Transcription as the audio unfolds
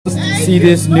see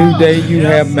this new day you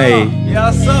have made.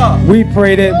 Yes, sir. We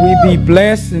pray that we be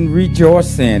blessed and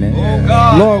rejoice in it. Oh,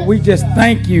 God. Lord, we just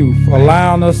thank you for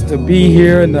allowing us to be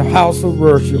here in the house of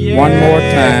worship one more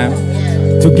time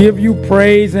to give you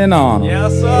praise and honor.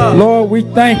 Yes, sir. Lord, we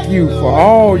thank you for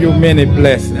all your many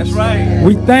blessings. That's right.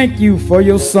 We thank you for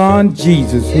your son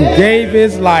Jesus, who gave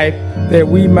his life that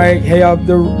we may have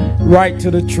the right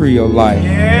to the tree of life.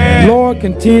 Yeah. Lord,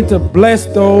 continue to bless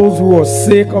those who are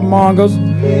sick among us,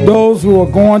 those who are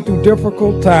going through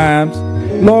difficult times.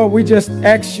 Lord, we just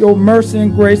ask your mercy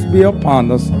and grace be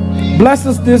upon us. Bless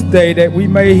us this day that we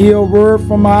may hear a word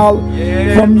from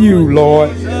you,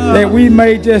 Lord, that we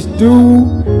may just do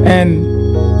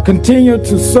and continue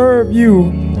to serve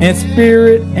you in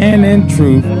spirit and in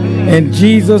truth. In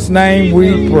Jesus' name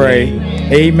we pray.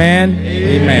 Amen.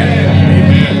 Amen.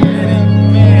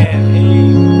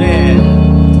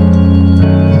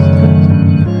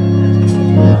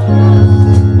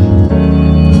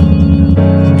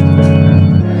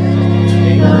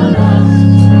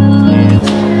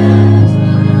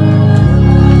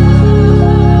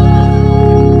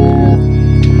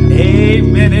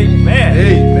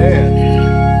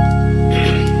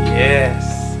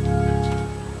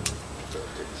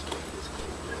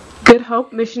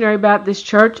 Missionary Baptist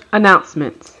Church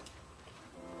announcements.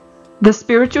 The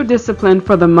spiritual discipline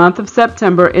for the month of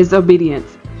September is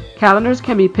obedience. Calendars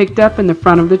can be picked up in the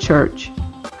front of the church.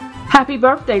 Happy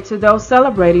birthday to those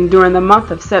celebrating during the month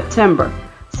of September.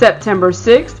 September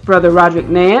 6th, Brother Roderick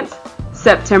Nance.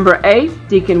 September 8th,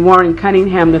 Deacon Warren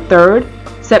Cunningham III.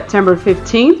 September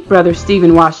 15th, Brother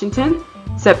Stephen Washington.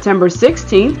 September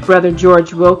 16th, Brother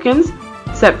George Wilkins.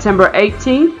 September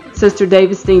 18th, Sister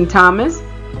Davistine Thomas.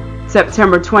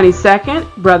 September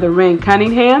 22nd, Brother Ren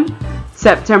Cunningham.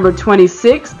 September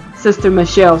 26th, Sister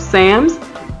Michelle Sams.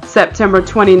 September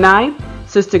 29th,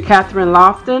 Sister Catherine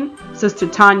Lofton, Sister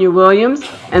Tanya Williams,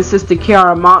 and Sister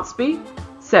Kiara Maltsby.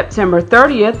 September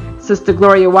 30th, Sister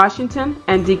Gloria Washington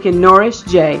and Deacon Norris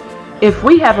J. If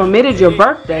we have omitted your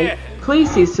birthday,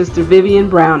 please see Sister Vivian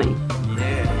Browning.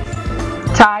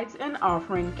 Tithes and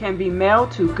offering can be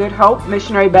mailed to Good Hope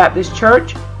Missionary Baptist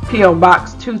Church, P.O.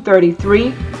 Box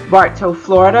 233, Bartow,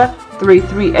 Florida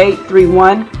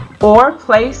 33831, or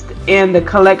placed in the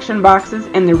collection boxes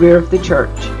in the rear of the church.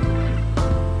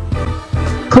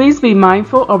 Please be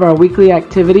mindful of our weekly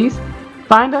activities.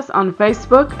 Find us on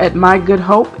Facebook at My Good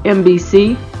Hope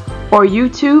MBC or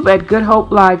YouTube at Good Hope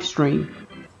Livestream.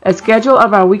 A schedule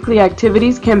of our weekly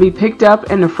activities can be picked up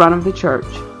in the front of the church.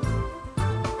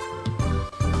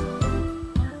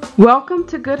 Welcome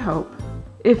to Good Hope.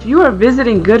 If you are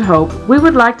visiting Good Hope, we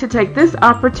would like to take this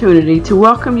opportunity to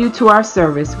welcome you to our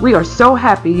service. We are so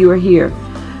happy you are here.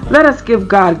 Let us give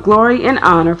God glory and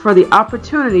honor for the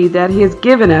opportunity that He has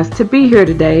given us to be here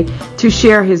today to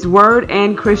share His Word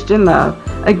and Christian love.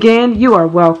 Again, you are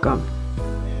welcome.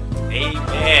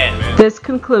 Amen. This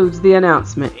concludes the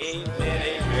announcements.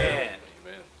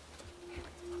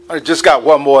 I just got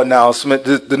one more announcement.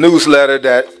 The newsletter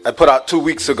that I put out 2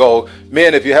 weeks ago.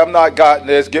 Men, if you have not gotten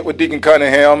this, get with Deacon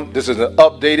Cunningham. This is an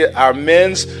updated, our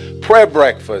men's prayer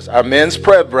breakfast. Our men's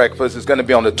prayer breakfast is going to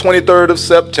be on the 23rd of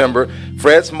September,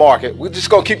 Fred's Market. We're just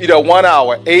going to keep you there 1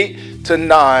 hour, 8 to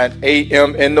 9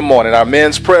 a.m. in the morning. Our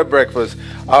men's prayer breakfast.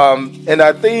 And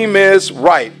our theme is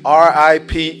RIPE,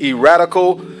 R-I-P-E,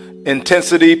 radical,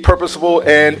 intensity, purposeful,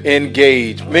 and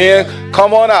engaged. Men,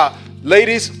 come on out.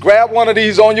 Ladies, grab one of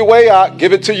these on your way out.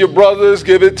 Give it to your brothers.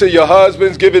 Give it to your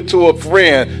husbands. Give it to a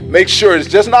friend. Make sure it's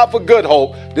just not for Good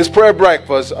Hope. This prayer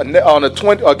breakfast on the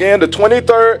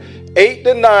 23rd, 8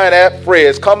 to 9 at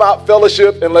Fred's. Come out,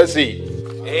 fellowship, and let's eat.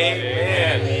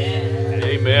 Amen.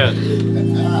 Amen.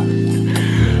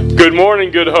 Good morning,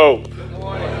 Good Hope. Good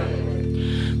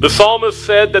morning. The psalmist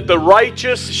said that the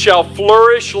righteous shall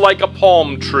flourish like a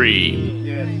palm tree.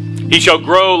 He shall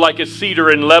grow like a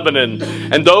cedar in Lebanon,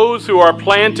 and those who are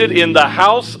planted in the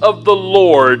house of the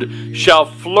Lord shall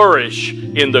flourish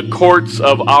in the courts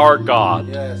of our God.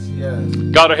 Yes, yes.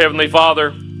 God, our Heavenly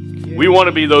Father, we want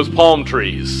to be those palm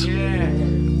trees.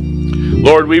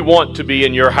 Lord, we want to be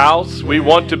in your house. We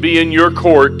want to be in your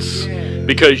courts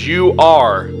because you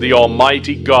are the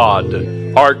Almighty God,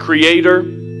 our Creator,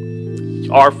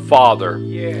 our Father,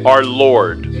 our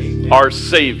Lord, our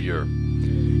Savior.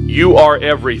 You are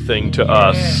everything to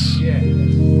us.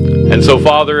 And so,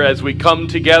 Father, as we come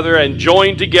together and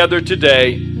join together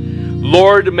today,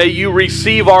 Lord, may you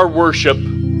receive our worship.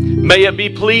 May it be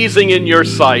pleasing in your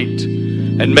sight.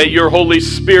 And may your Holy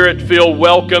Spirit feel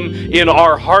welcome in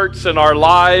our hearts and our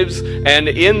lives and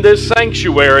in this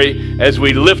sanctuary as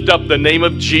we lift up the name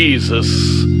of Jesus.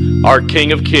 our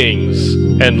King of Kings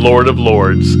and Lord of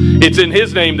Lords. It's in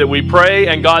his name that we pray,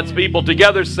 and God's people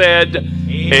together said,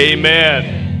 Amen.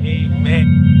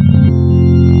 Amen.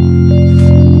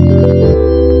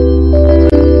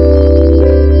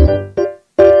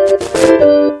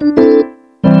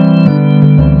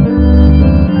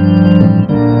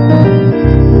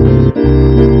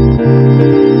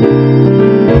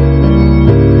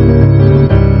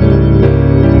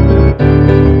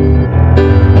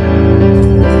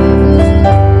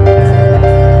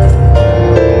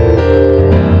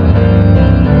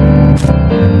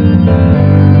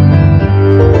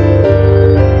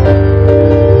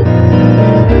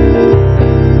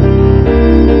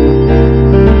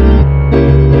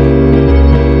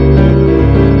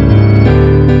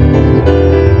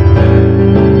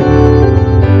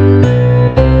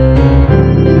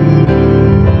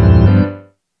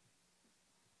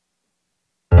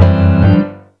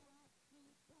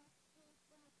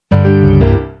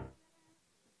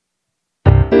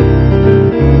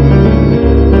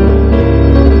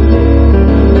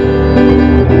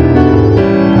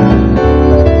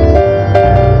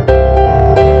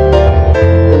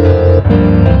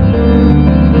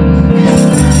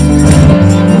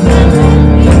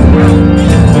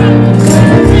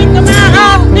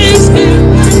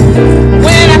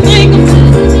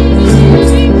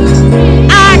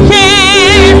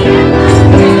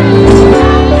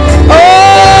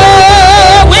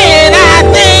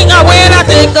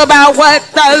 About what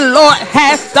the Lord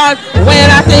has done,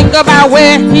 when I think about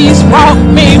where he's brought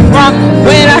me from,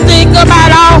 when I think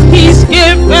about all he's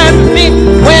given me,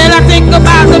 when I think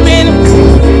about the minute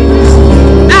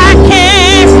I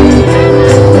can't.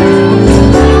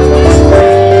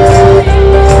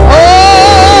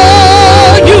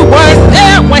 Oh, you weren't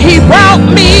there when he brought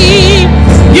me,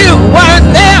 you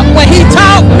weren't there when he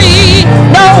taught me,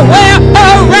 nowhere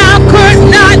around could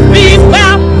not be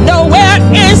found, nowhere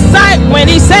in sight when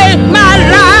he saved my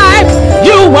life.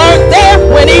 You weren't there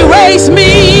when he raised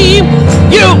me,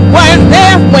 you weren't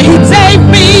there when he saved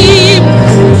me,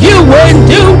 you wouldn't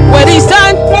do what he's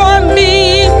done for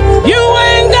me, you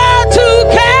wouldn't go to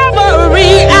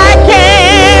Calvary. I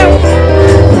can't.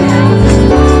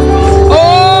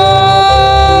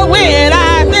 Oh, when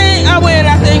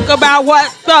I think about what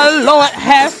the Lord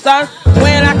has done,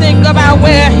 when I think about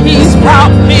where he's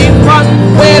brought me from,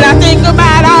 when I think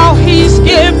about all he's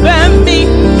given me,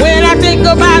 when I think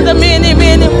about the many,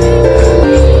 many,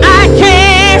 I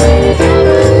can't.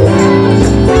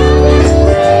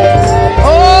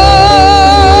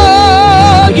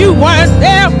 Oh, you weren't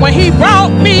there when he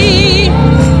brought me,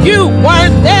 you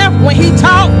weren't there when he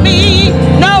taught me,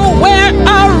 nowhere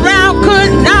around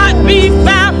could not be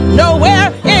found,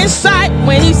 nowhere in sight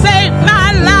when he saved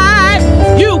my life.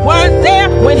 You weren't there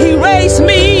when he raised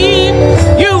me,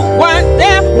 you weren't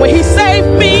there when he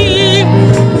saved me,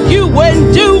 you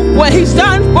wouldn't do what he's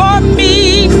done for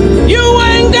me, you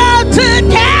wouldn't go to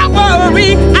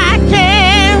Calvary. I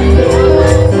can't.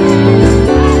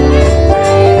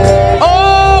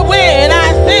 Oh, when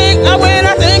I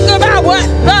think about what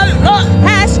the Lord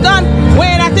has done,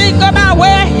 when I think about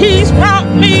where he's brought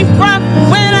me from,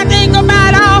 when I think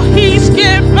about all he's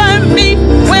given me,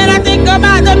 when I think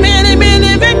about the many,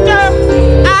 many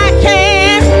victories, I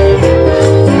can't.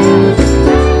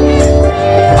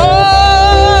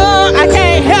 Oh, I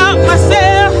can't help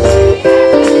myself.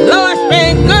 Lord's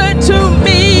been good to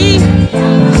me.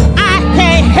 I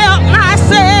can't help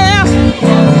myself.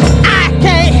 I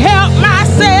can't help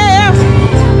myself.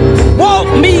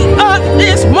 Woke me up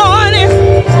this morning.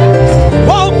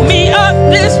 Woke me up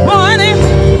this morning.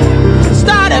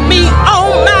 Stop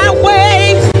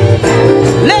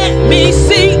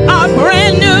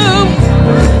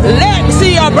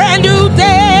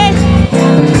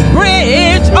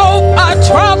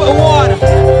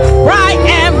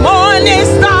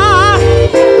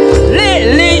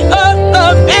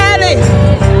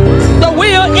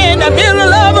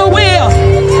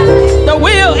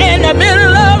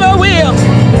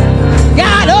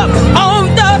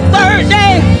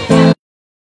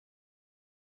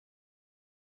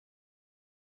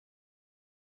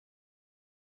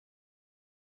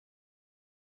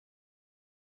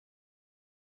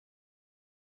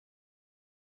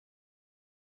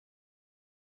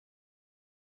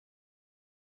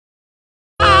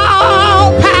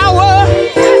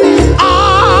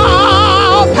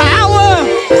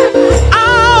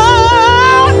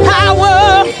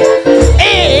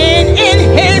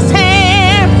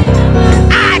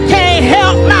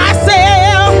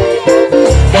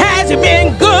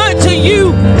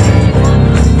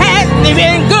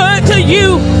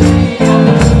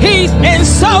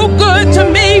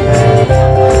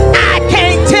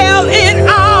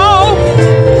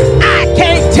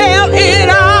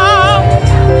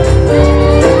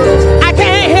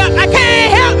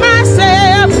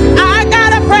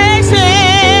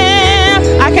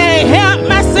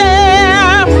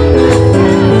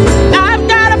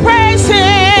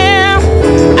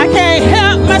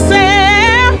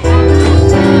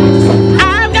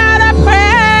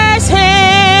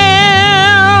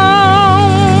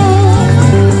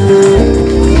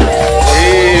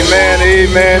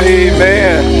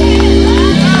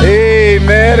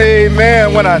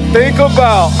I think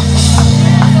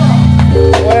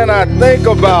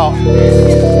about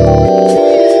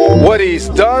what he's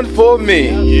done for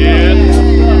me,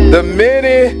 the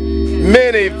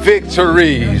many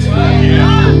victories,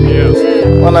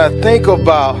 when I think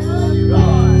about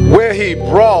where he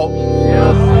brought,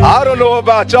 I don't know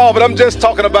about y'all, but I'm just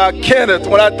talking about Kenneth.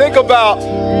 When I think about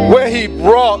where he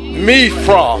brought me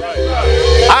from,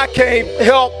 I can't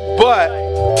help but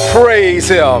praise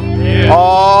him.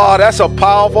 Oh, that's a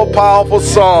powerful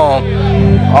song.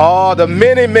 Oh, the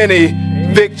many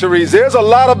victories. There's a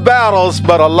lot of battles,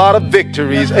 but a lot of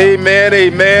victories. Amen,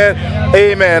 amen,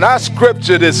 amen. Our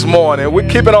scripture this morning, we're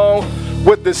keeping on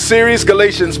with the series,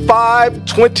 Galatians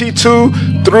 5:22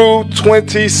 through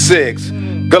 26.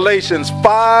 Galatians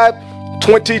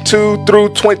 5:22 through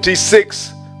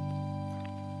 26.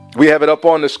 We have it up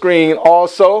on the screen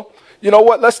also. You know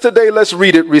what? Let's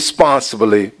read it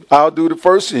responsibly. I'll do the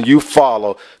first and you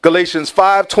follow. Galatians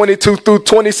 5:22 through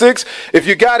 26. If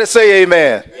you got it, say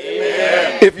amen.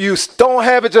 Amen. If you don't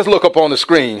have it, just look up on the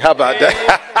screen. How about that?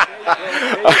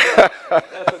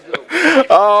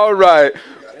 All right.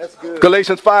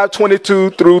 Galatians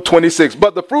 5:22 through 26.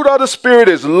 But the fruit of the Spirit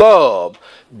is love,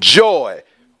 joy,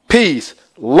 peace,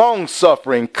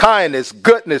 long-suffering, kindness,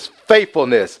 goodness,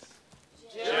 faithfulness,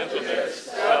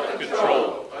 gentleness,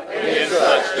 self-control. Against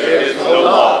such there is no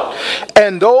law.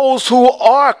 And those who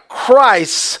are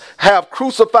Christ's have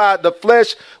crucified the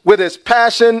flesh with its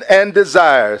passion and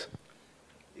desires.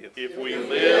 If we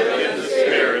live in the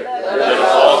Spirit, let us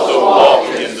also walk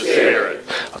in the Spirit.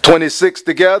 26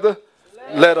 together.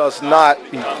 Let us not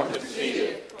be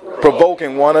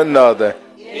provoking one another.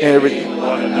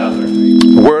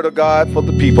 Word of God for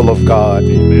the people of God.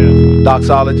 Amen.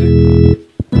 Doxology.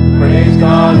 Praise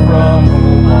God from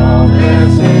whom all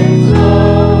blessings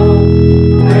flow.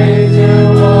 Praise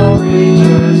Him, all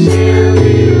creatures here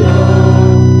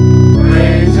below.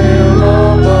 Praise Him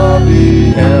above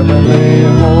the heavenly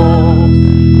host.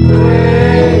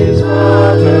 Praise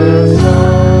Father,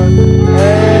 Son,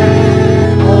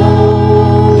 and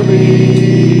Holy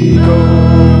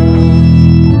Ghost.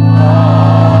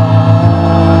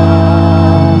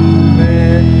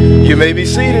 Amen. You may be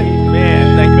seated.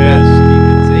 Amen. Thank you, Pastor.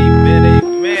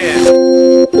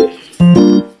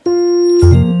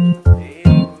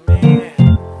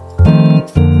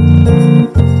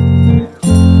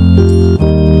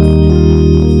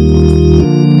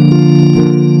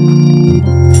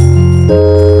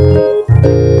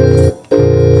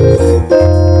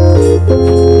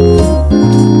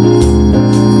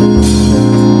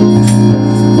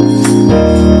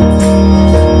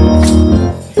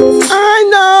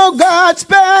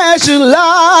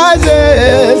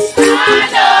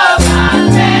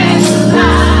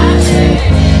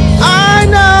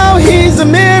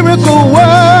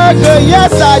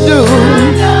 Yes, I do.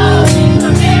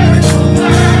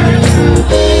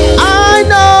 I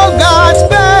know God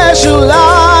specializes.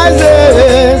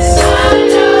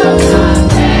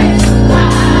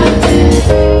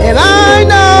 And I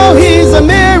know He's a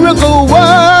miracle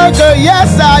worker.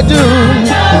 Yes, I do.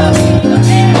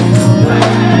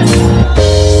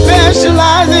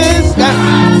 Specializes.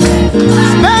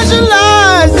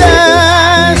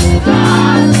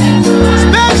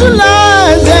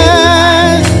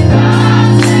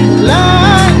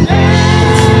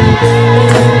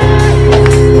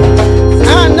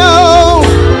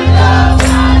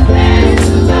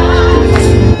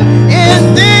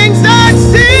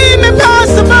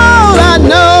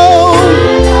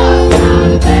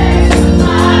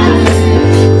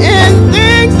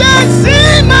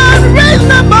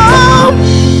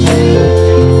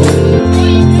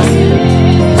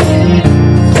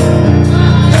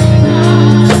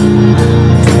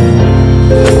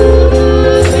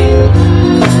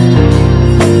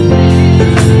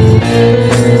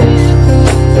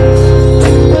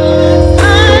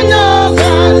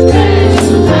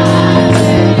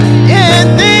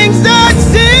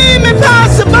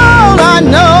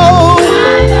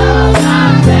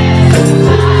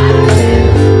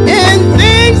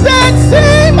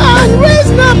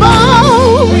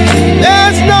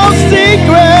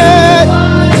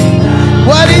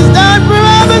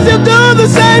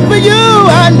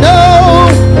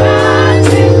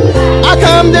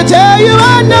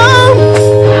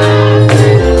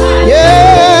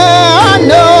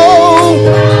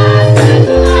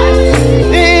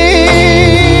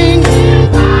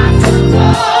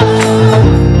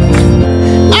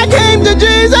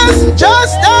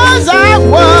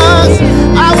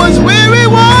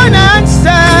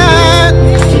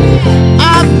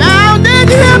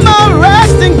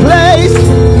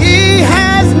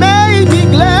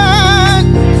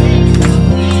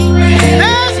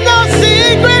 There's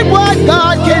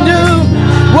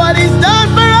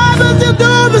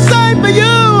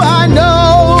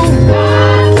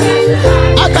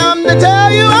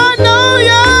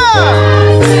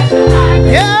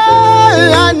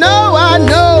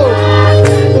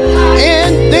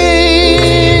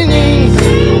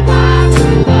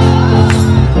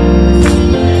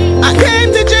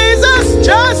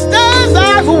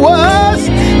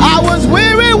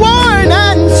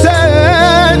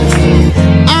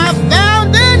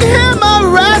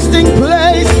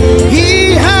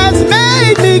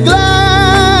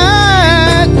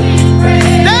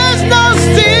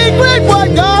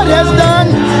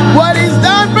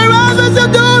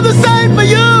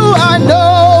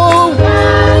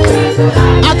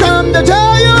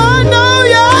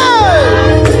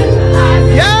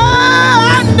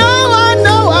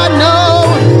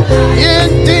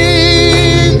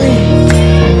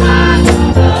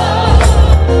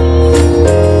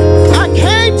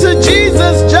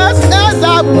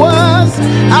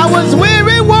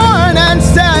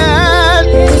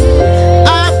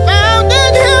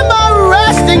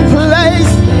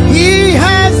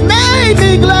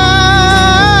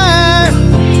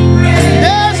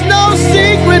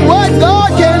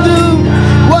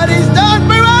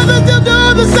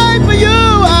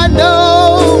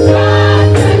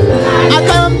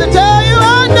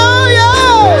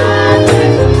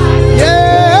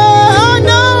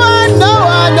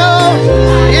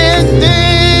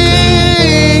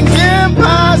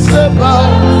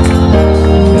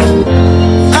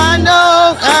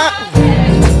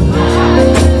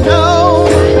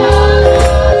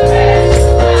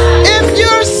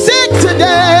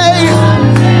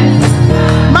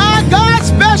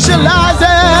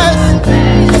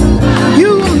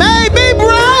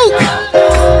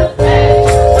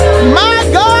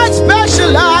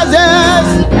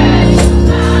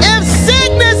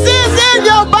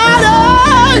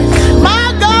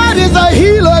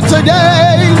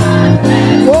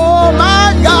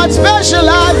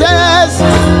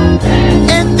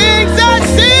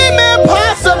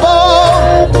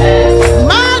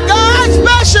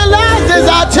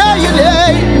I tell you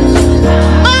today,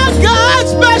 my God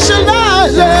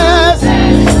specializes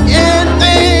in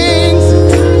things.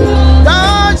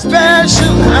 God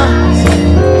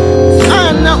specializes.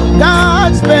 I know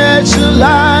God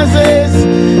specializes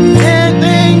in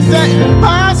things that are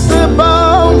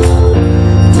impossible.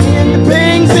 In the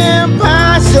things impossible.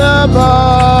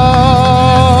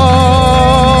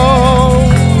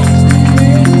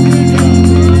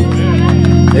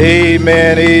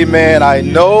 Amen, amen. I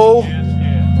know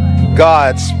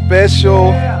God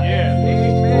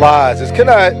specializes. Can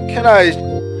I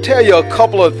tell you a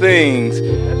couple of things?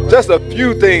 Just a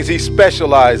few things he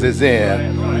specializes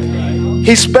in.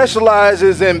 He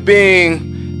specializes in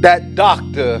being that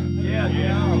doctor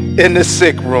in the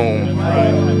sick room,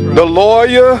 the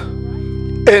lawyer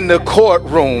in the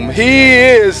courtroom. He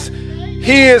is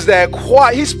that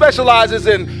quiet. He specializes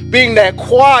in being that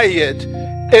quiet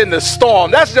in the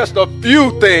storm. That's just a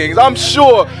few things. I'm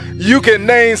sure you can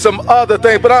name some other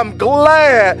things, but I'm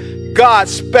glad God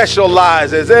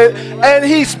specializes. And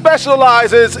he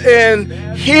specializes in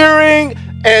hearing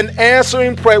and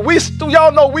answering prayer.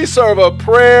 Y'all know we serve a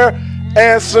prayer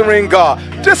answering God.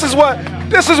 This is what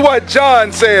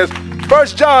John says.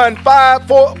 1 John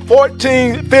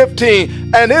 5:14,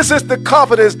 15. And this is the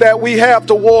confidence that we have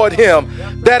toward him,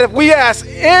 that if we ask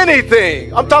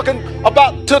anything, I'm talking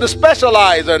about to the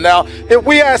specializer now, if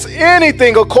we ask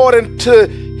anything according to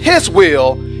his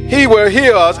will, he will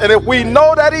hear us. And if we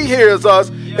know that he hears us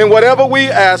in whatever we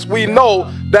ask, we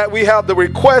know that we have the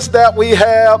request that we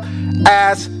have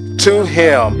asked to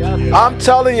him. I'm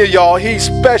telling you, y'all, he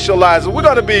specializes. We're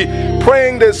going to be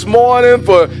praying this morning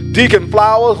for Deacon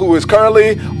Flowers, who is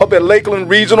currently up at Lakeland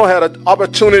Regional. Had an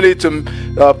opportunity to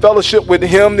fellowship with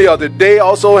him the other day.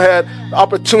 Also had the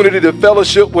opportunity to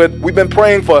fellowship with, we've been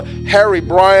praying for Harry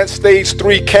Bryant, stage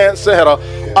 3 cancer. Had an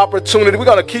opportunity. We're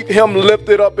going to keep him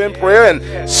lifted up in prayer.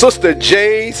 And Sister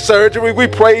J, surgery. We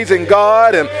praising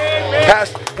God. And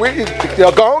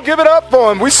go give it up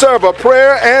for him. We serve a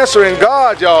prayer answering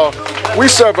God, y'all. We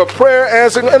serve a prayer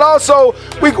answering. And also,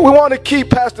 we want to keep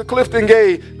Pastor Clifton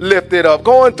Gay lifted up.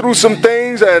 Going through some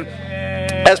things, and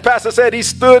as Pastor said, he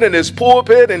stood in his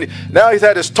pulpit, and now he's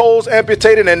had his toes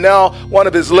amputated, and now one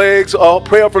of his legs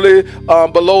prayerfully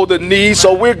below the knee.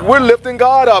 So we're lifting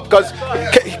God up, because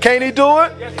can't he do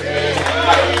it?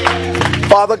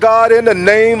 Father God, in the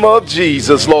name of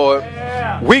Jesus, Lord,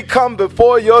 we come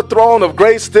before your throne of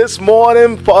grace this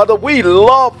morning, Father. We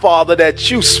love, Father, that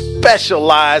you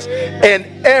specialize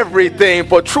in everything,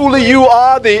 for truly you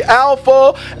are the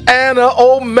Alpha and the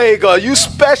Omega. You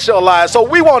specialize. So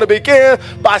we want to begin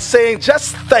by saying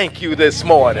just thank you this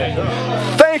morning.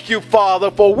 Thank you,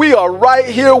 Father, for we are right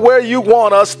here where you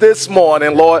want us this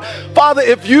morning, Lord. Father,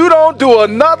 if you don't do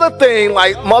another thing,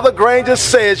 like Mother Granger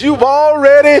says, you've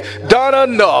already done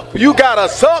enough. You got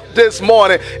us up this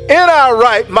morning in our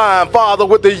right mind, Father,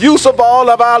 with the use of all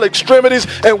of our extremities,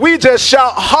 and we just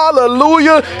shout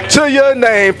hallelujah to your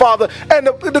name, Father. And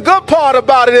the good part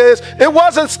about it is, it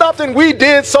wasn't something we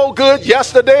did so good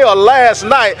yesterday or last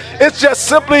night. It's just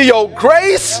simply your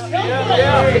grace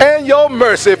and your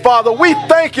mercy, Father. We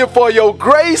thank you for your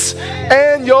grace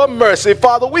and your mercy,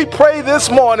 Father. We pray this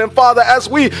morning, Father, as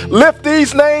we lift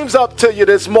these names up to you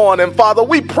this morning, Father.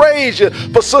 We praise you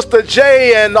for Sister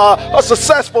J and a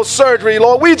successful surgery,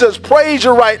 Lord. We just praise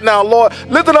you right now, Lord.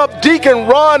 Lifting up Deacon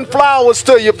Ron Flowers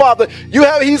to you, Father.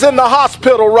 He's in the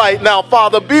hospital right now,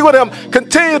 Father. Be with him.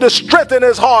 Continue to strengthen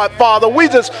his heart, Father. We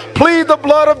just plead the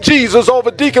blood of Jesus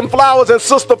over Deacon Flowers and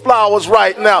Sister Flowers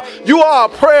right now. You are a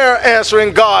prayer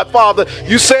answering God, Father.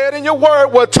 You said in your word,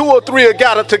 where 2 or 3 are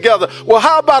gathered together. Well,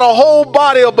 how about a whole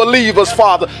body of believers,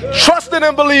 Father, trusting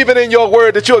and believing in your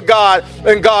word that you're God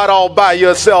and God all by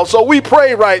yourself. So we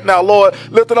pray right now, Lord,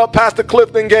 lifting up Pastor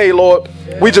Clifton Gay, Lord.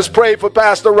 We just pray for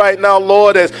Pastor right now,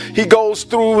 Lord, as he goes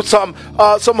through some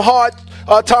hard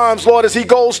times, Lord, as he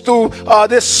goes through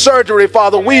this surgery,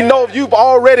 Father. We know you've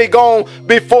already gone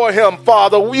before him,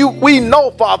 Father. We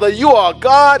know, Father, you are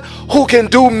God who can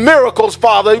do miracles,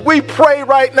 Father. We pray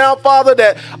right now, Father,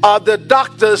 that the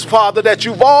doctors, Father, that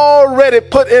you've already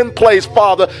put in place,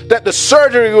 Father, that the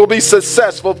surgery will be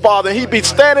successful, Father. He be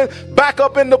standing back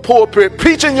up in the pulpit,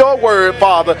 preaching your word,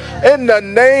 Father, in the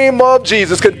name of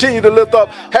Jesus. Continue to lift up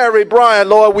Harry Bryant,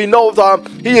 Lord. We know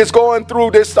he is going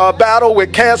through this battle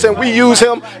with cancer, and we use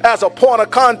him as a point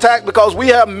of contact, because we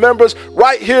have members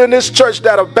right here in this church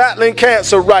that are battling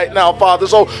cancer right now, Father.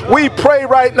 So we pray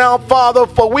right now, Father,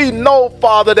 for we know,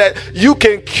 Father, that you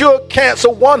can cure cancer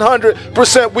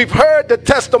 100%. We've heard the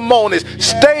testimonies,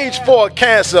 stage 4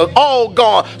 cancer, all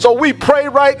gone. So we pray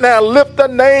right now, lift the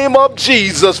name of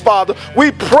Jesus, Father.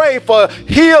 We pray for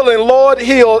healing, Lord,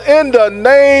 heal in the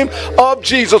name of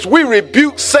Jesus. We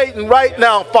rebuke Satan right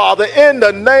now, Father, in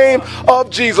the name of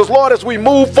Jesus. Lord, as we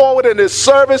move forward in this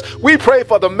service, we pray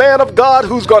for the man of God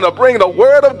who's going to bring the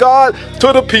word of God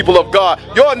to the people of God.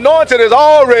 Your anointing is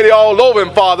already all over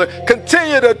him, Father.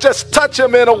 Continue to just touch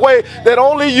him in a way that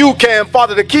only you can,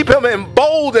 Father, to keep him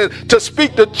emboldened to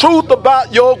speak the truth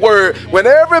about your word. When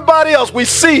everybody else, we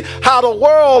see how the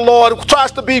world, Lord,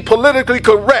 tries to be politically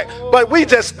correct, but we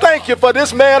just thank you for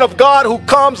this man of God who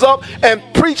comes up and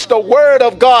preach the word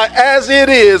of God as it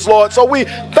is, Lord. So we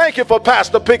thank you for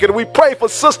Pastor Pickett. We pray for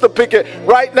Sister Pickett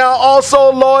right now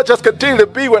also, Lord. Just continue to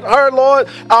be with her, Lord.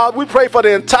 We pray for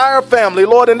the entire family,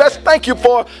 Lord. And let's thank you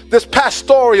for this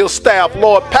pastoral staff,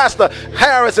 Lord. Pastor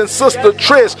Harris and Sister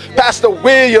Trish, Pastor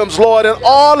Williams, Lord, and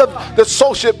all of the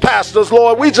associate pastors,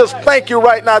 Lord. We just thank you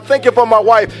right now. Thank you for my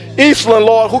wife, Eastland,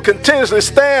 Lord, who continuously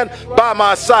stand by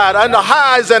my side and the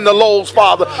highs and the lows,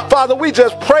 Father. Father, we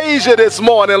just praise you this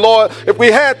morning, Lord. If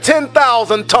we had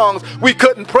 10,000 tongues, we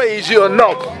couldn't praise you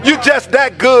enough. You're just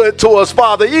that good to us,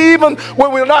 Father. Even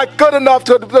when we're not good enough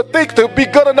to think to be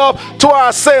good enough to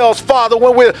ourselves, Father,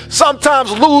 when we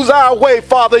sometimes lose our way,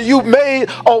 Father, you made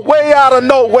a way out of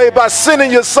no way by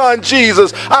sending your son,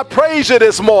 Jesus. I praise you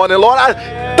this morning, Lord.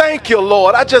 I thank you,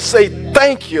 Lord. I just say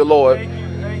thank you, Lord.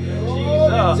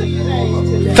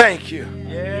 Thank you.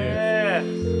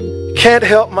 Can't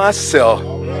help myself.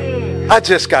 I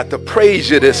just got to praise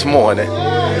you this morning.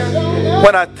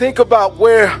 When I think about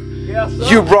where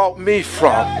you brought me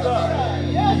from,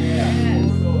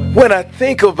 when I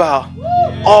think about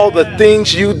all the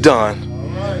things you've done,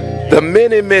 the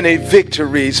many, many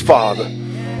victories, Father,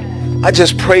 I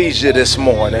just praise you this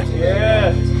morning.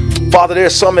 Father,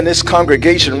 there's some in this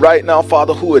congregation right now,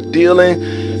 Father, who are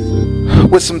dealing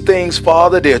with some things,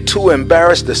 Father, they're too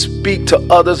embarrassed to speak to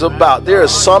others about. There are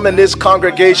some in this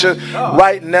congregation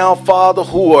right now, Father,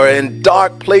 who are in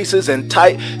dark places and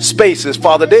tight spaces,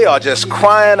 Father. They are just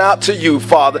crying out to you,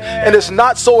 Father. And it's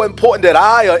not so important that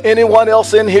I or anyone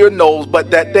else in here knows,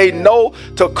 but that they know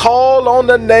to call on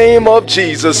the name of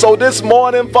Jesus. So this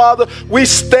morning, Father, we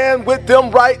stand with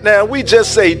them right now. We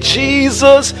just say,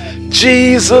 Jesus,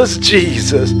 Jesus,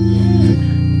 Jesus.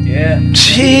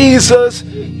 Jesus,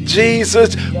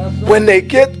 Jesus. When they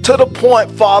get to the point,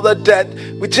 Father, that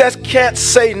we just can't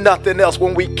say nothing else,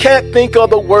 when we can't think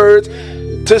of the words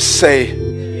to say,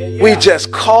 we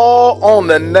just call on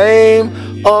the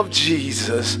name of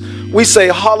Jesus. We say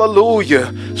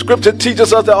hallelujah. Scripture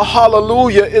teaches us that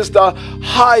hallelujah is the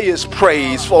highest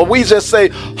praise. For we just say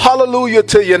hallelujah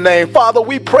to your name. Father,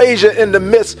 we praise you in the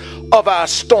midst of our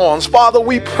storms. Father,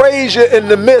 we praise you in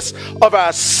the midst of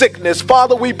our sickness.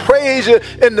 Father, we praise you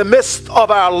in the midst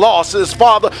of our losses.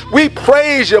 Father, we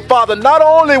praise you, Father, not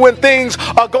only when things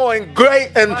are going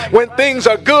great and when things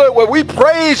are good, where we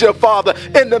praise you, Father,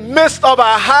 in the midst of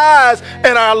our highs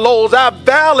and our lows, our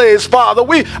valleys, Father,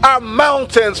 our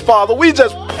mountains, Father. We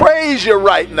just praise you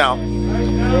right now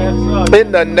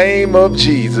in the name of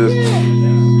Jesus.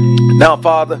 Now,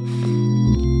 Father,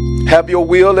 have your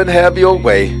will and have your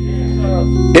way.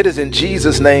 It is in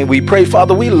Jesus' name we pray.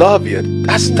 Father, we love you.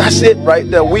 That's it right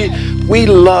there. We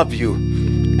love you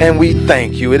and we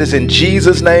thank you. It is in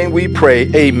Jesus' name we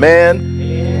pray.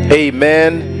 Amen,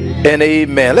 amen, and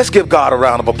amen. Let's give God a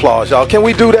round of applause, y'all. Can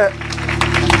we do that?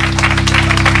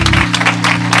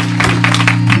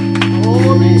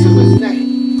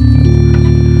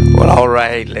 Well, all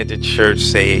right. Let the church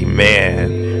say amen.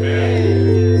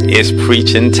 It's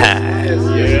preaching time.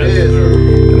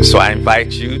 So I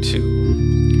invite you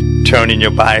to turn in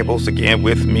your Bibles again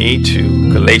with me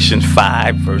to Galatians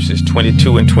 5, verses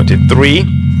 22 and 23.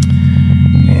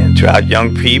 And to our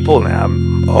young people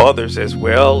and others as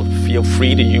well, feel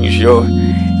free to use your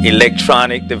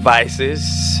electronic devices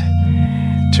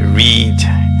to read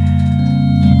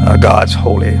God's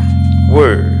holy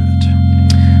word.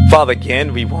 Father,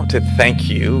 again, we want to thank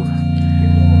you,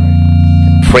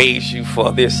 praise you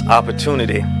for this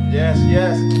opportunity. Yes,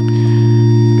 yes.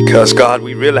 Because, God,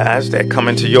 we realize that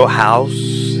coming to your house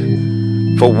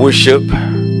for worship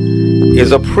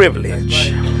is a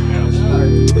privilege.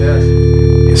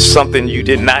 It's something you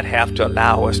did not have to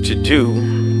allow us to do,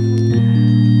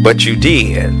 but you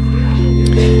did.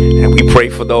 And we pray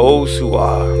for those who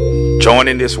are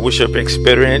joining this worship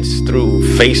experience through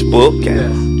Facebook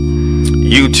and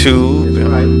YouTube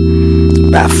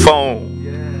and by phone.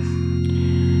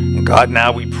 God,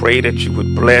 now we pray that you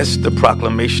would bless the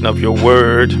proclamation of your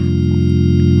word,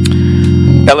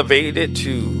 elevate it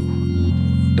to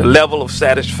the level of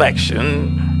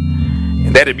satisfaction,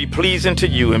 and that it be pleasing to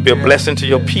you and be a blessing to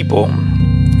your people.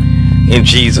 In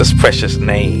Jesus' precious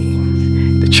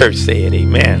name. The church said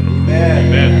amen.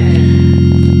 Amen.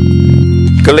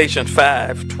 Galatians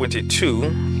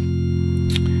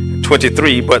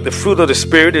 5:22-23. But the fruit of the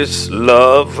Spirit is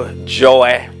love,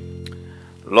 joy,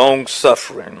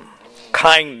 long-suffering,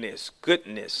 kindness,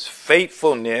 goodness,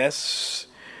 faithfulness,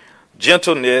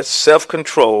 gentleness,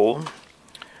 self-control.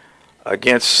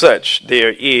 Against such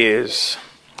there is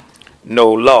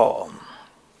no law.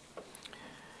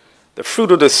 The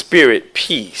fruit of the Spirit,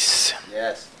 peace.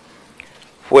 Yes.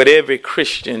 What every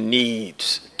Christian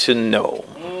needs to know.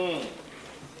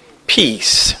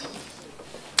 Peace.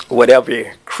 What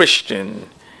every Christian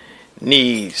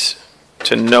needs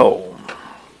to know.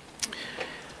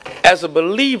 As a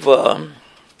believer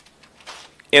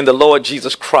in the Lord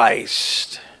Jesus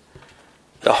Christ,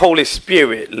 the Holy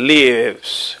Spirit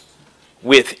lives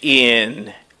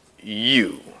within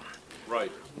you.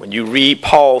 Right. When you read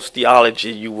Paul's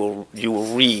theology, you will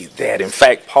read that. In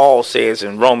fact, Paul says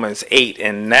in Romans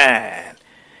 8-9,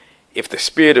 if the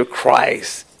Spirit of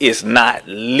Christ is not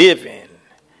living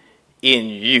in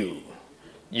you,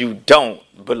 you don't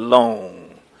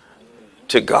belong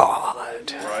to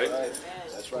God. Right.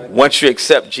 That's right. Once you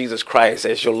accept Jesus Christ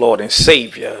as your Lord and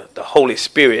Savior, the Holy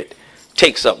Spirit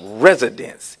takes up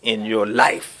residence in your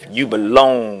life. You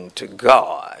belong to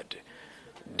God.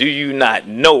 Do you not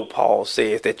know, Paul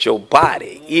says, that your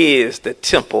body is the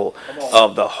temple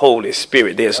of the Holy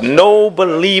Spirit? There's no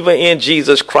believer in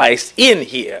Jesus Christ in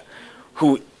here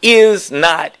who is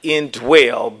not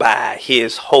indwelled by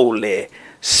his Holy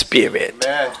Spirit.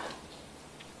 Amen.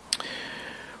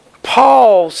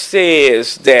 Paul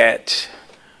says that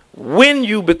when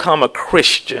you become a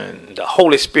Christian, the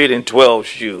Holy Spirit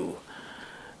indwells you,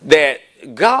 that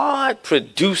God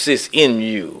produces in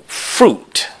you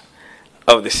fruit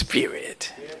of the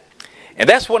Spirit. And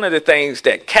that's one of the things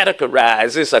that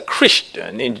categorizes a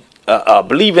Christian, a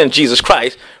believer in Jesus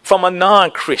Christ, from a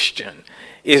non-Christian,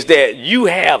 is that you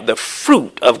have the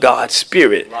fruit of God's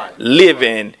Spirit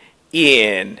living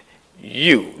in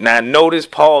you. Now notice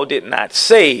Paul did not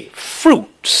say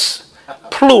fruits,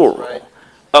 plural,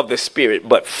 of the Spirit,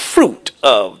 but fruit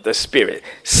of the Spirit,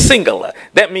 singular.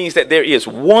 That means that there is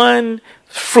one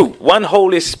fruit, one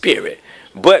Holy Spirit,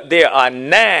 but there are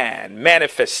 9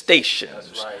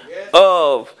 manifestations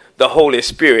of the Holy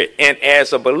Spirit. And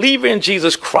as a believer in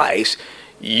Jesus Christ,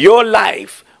 your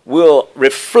life will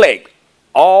reflect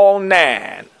all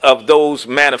 9 of those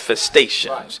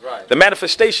manifestations. The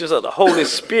manifestations of the Holy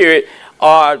Spirit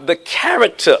are the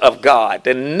character of God,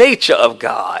 the nature of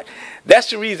God.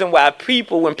 That's the reason why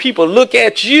when people look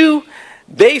at you,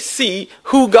 they see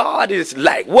who God is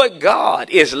like, what God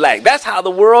is like. That's how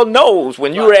the world knows.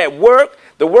 When you're at work,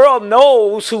 the world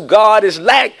knows who God is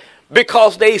like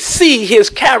because they see his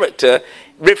character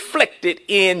reflected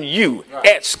in you.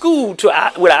 At school,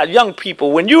 with our young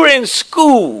people, when you're in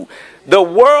school, the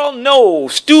world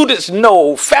knows, students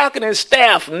know, faculty and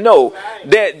staff know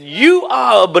that you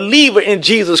are a believer in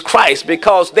Jesus Christ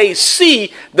because they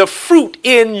see the fruit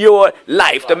in your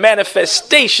life, the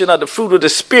manifestation of the fruit of the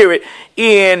Spirit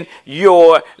in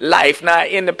your life. Now,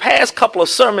 in the past couple of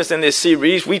sermons in this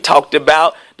series, we talked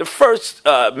about the first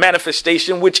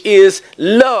manifestation, which is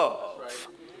love.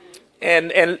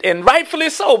 And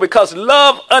rightfully so, because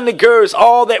love undergirds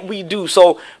all that we do.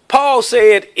 So Paul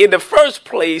said in the first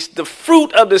place, the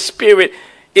fruit of the Spirit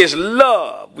is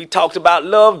love. We talked about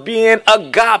love being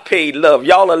agape love.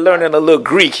 Y'all are learning a little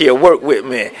Greek here. Work with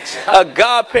me.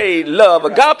 Agape love.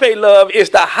 Agape love is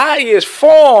the highest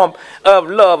form of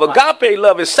love. Agape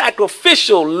love is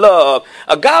sacrificial love.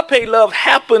 Agape love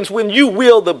happens when you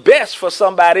will the best for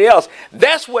somebody else.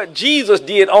 That's what Jesus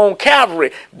did on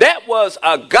Calvary. That was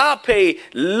agape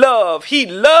love. He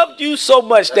loved you so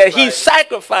much that he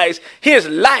sacrificed his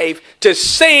life to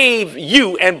save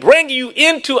you and bring you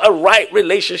into a right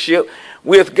relationship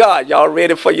with God. Y'all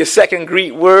ready for your second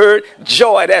Greek word?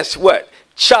 Joy. That's what?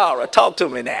 Chara. Talk to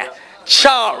me now.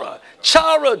 Chara.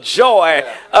 Chara joy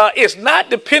is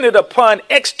not dependent upon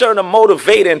external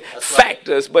motivating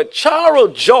factors, but chara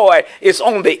joy is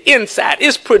on the inside.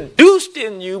 It's produced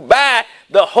in you by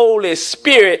the Holy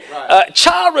Spirit.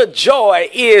 Chara joy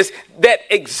is that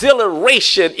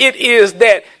exhilaration. It is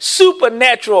that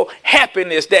supernatural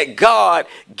happiness that God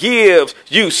gives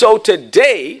you. So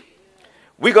today,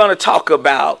 we're going to talk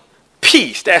about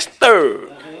peace. That's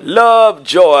third. Love,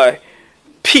 joy,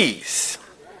 peace.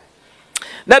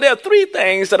 Now, there are 3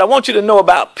 things that I want you to know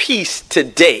about peace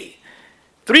today.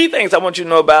 3 things I want you to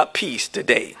know about peace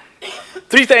today.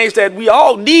 3 things that we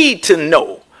all need to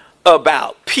know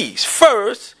about peace.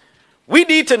 First, we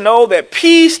need to know that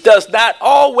peace does not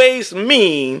always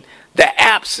mean the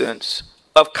absence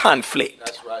of conflict.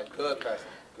 That's right. Good, Pastor.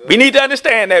 Good. We need to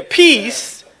understand that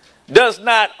peace does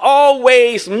not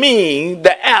always mean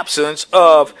the absence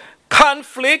of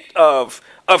conflict, of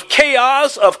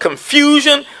chaos, of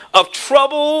confusion, of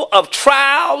trouble, of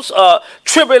trials,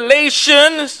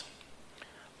 tribulations,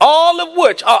 all of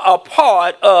which are a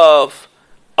part of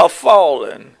a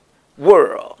fallen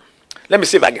world. Let me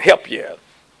see if I can help you.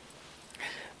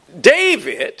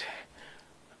 David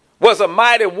was a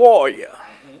mighty warrior.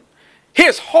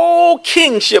 His whole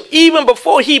kingship, even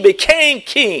before he became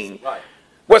king,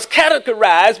 was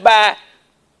categorized by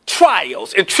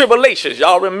trials and tribulations.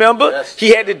 Y'all remember? Yes.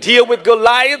 He had to deal with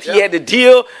Goliath. Yep. He had to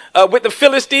deal with the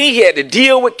Philistine. He had to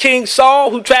deal with King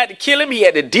Saul, who tried to kill him. He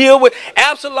had to deal with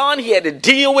Absalom. He had to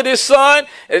deal with his son,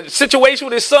 a situation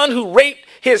with his son who raped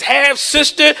his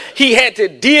half-sister. He had to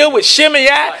deal with Shimei,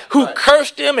 who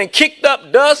cursed him and kicked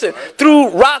up dust and threw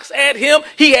rocks at him.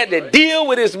 He had to deal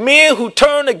with his men who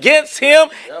turned against him,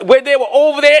 where they were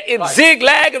over there in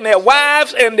Ziklag, and their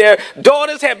wives and their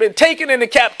daughters had been taken into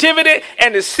captivity,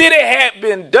 and the city had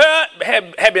been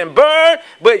burned.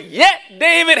 But yet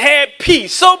David had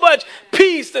peace, so much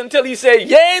peace until he said,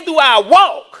 "Yea, do I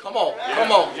walk Come on,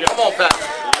 Pastor.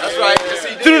 That's right. Yes,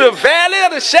 he did. through the valley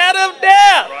of the shadow of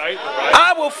death,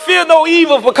 I will fear no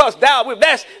evil, because thou art with."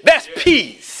 That's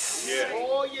peace.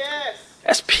 Oh, yes.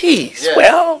 That's peace. Yeah.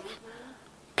 Well,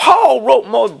 Paul wrote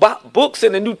more books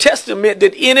in the New Testament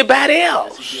than anybody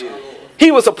else. He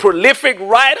was a prolific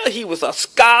writer. He was a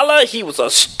scholar. He was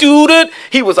a student.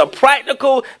 He was a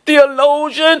practical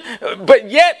theologian.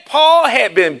 But yet Paul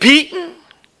had been beaten.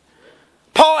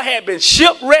 Paul had been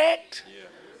shipwrecked.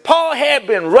 Paul had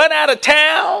been run out of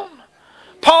town.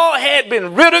 Paul had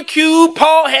been ridiculed.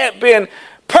 Paul had been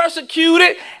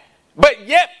persecuted. But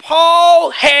yet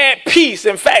Paul had peace.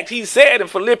 In fact, he said in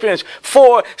Philippians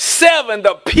 4:7,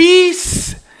 the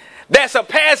peace that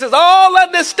surpasses all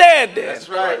understanding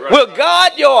will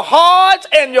guard your hearts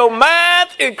and your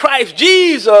minds in Christ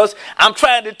Jesus. I'm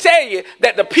trying to tell you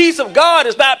that the peace of God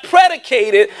is not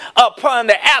predicated upon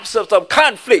the absence of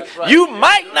conflict. You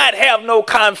might not have no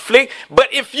conflict, but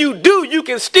if you do, you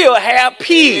can still have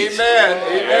peace.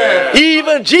 Amen.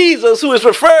 Even Jesus, who is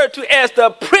referred to as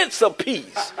the Prince of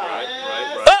Peace,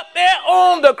 up there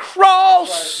on the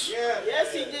cross,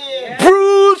 Yes, he did.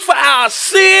 bruised for our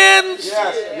sins,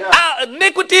 our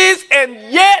iniquities,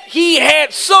 and yet he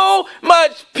had so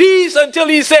much peace until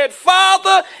he said,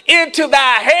 "Father, into thy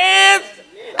hands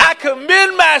I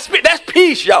commend my spirit." That's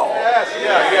peace, y'all.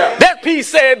 That peace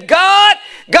said, God,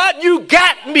 you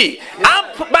got me.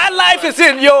 My life is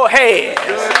in your hands.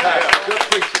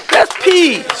 That's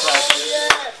peace.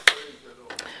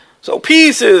 So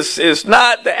peace is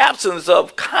not the absence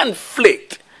of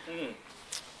conflict.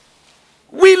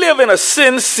 We live in a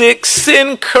sin-sick,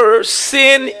 sin-cursed,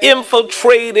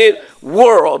 sin-infiltrated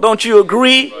world. Don't you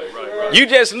agree? You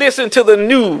just listen to the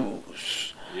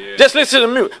news. Just listen to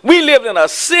the news. We live in a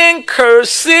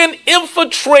sin-cursed,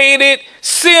 sin-infiltrated,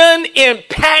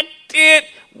 sin-impacted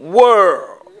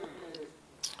world.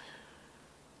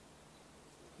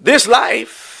 This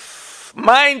life,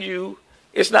 mind you,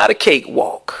 is not a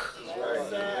cakewalk.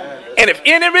 And if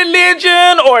any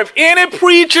religion or if any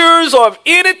preachers or if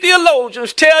any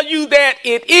theologians tell you that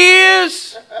it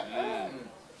is,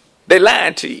 they're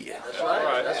lying to you.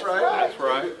 That's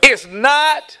right. It's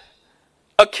not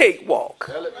a cakewalk.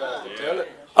 Tell it, Pastor. Tell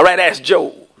it. All right, ask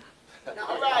Job.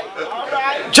 All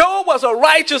right. Job was a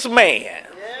righteous man,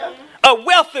 a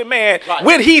wealthy man.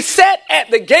 When he sat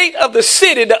at the gate of the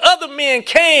city, the other men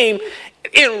came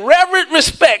in reverent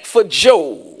respect for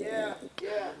Job.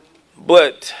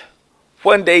 But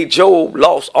one day Job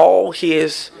lost all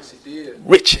his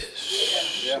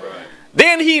riches.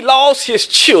 Then he lost his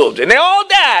children. They all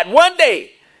died one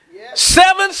day.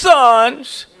 7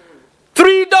 sons,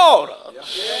 3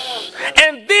 daughters.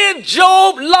 And then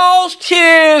Job lost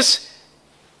his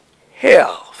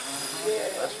health.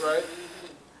 That's right.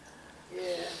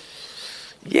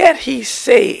 Yet he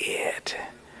said,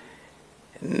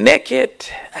 naked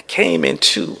I came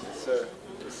into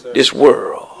this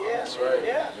world,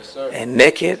 and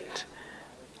naked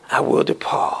I will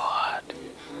depart.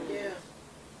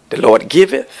 The Lord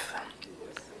giveth,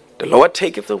 the Lord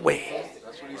taketh away.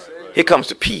 Here comes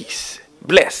the peace.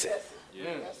 Blessed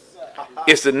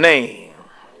is the name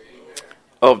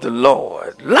of the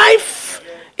Lord. Life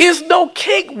is no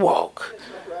cakewalk.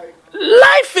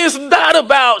 Life is not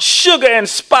about sugar and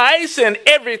spice and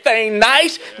everything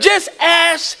nice. Just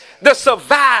ask the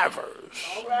survivors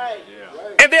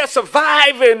And they're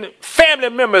surviving family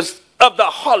members of the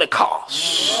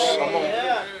Holocaust.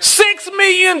 6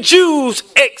 million Jews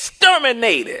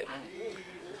exterminated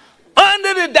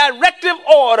under the directive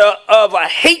order of a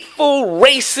hateful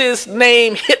racist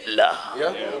named Hitler.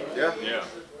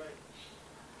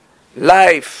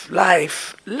 Life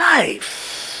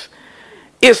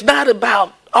is not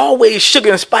about always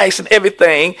sugar and spice and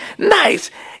everything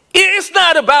nice. It's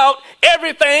not about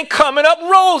everything coming up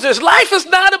roses. Life is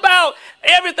not about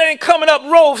everything coming up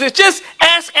roses. Just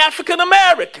ask African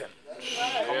American.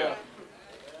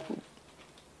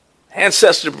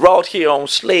 Ancestors brought here on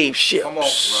slave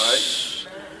ships.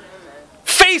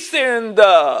 Facing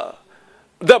the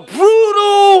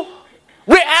brutal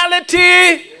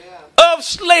reality of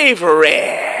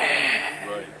slavery.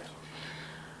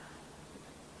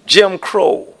 Jim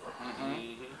Crow.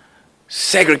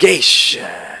 Segregation.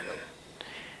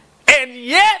 And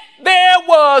yet there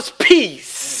was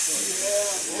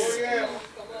peace.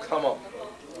 Come on.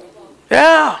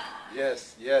 Yeah.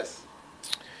 Yes.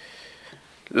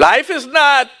 Life is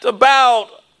not about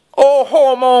old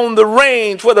home on the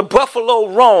range where the buffalo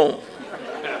roam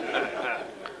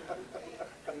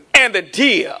and the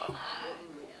deer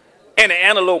and the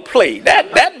antelope play.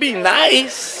 That'd be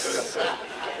nice.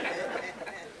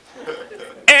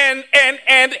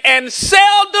 And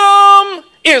seldom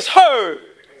is heard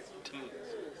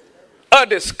a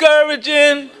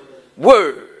discouraging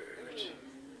word,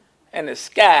 and the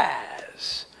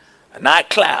skies are not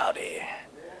cloudy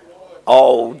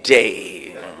all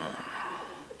day.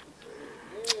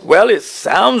 Well, it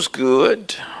sounds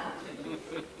good,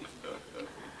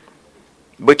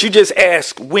 but you just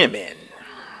ask women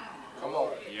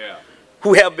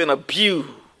who have been abused,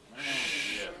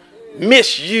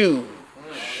 misused,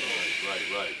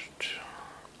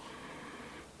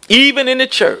 even in the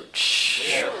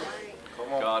church,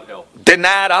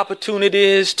 denied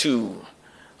opportunities to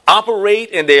operate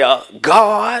in their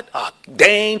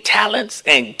God-ordained talents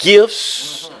and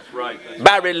gifts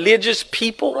by religious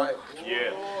people.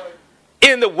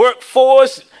 In the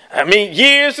workforce,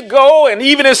 years ago, and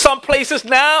even in some places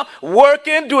now,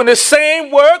 doing the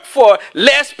same work for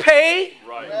less pay.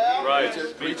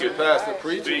 Preach it, Pastor.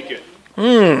 Preach it.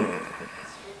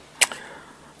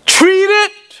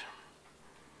 Treated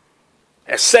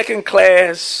as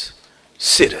second-class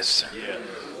citizens.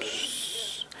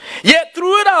 Yet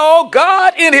through it all,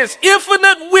 God, in his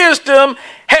infinite wisdom,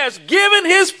 has given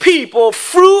his people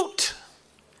fruit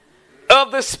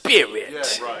of the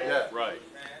Spirit.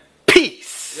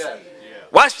 Peace.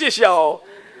 Watch this, y'all.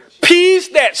 Peace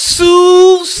that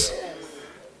soothes,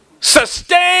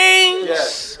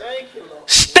 sustains,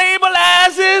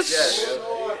 stabilizes,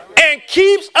 and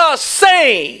keeps us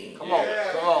sane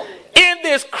in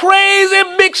this crazy,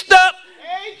 mixed up,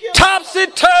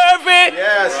 topsy-turvy,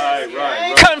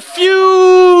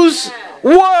 confused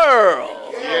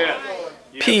world.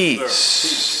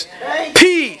 Peace.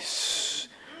 Peace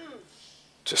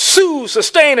to soothe,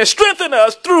 sustain, and strengthen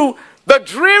us through the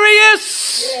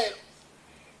dreariest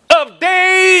of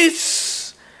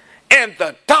days and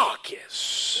the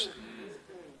darkest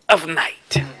of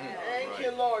night.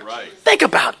 Think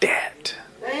about that.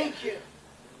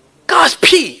 God's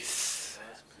peace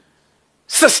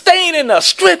sustaining us,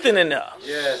 strengthening us.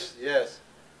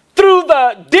 Through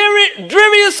the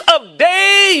dreariest of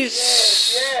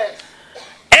days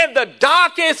and the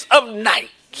darkest of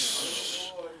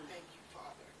nights.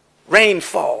 Rain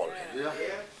falling.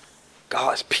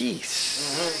 God's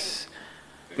peace.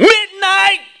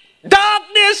 Midnight,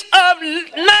 darkness of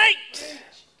night.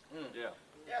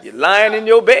 You're lying in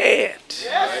your bed.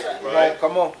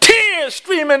 Come on. Tears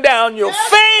streaming down your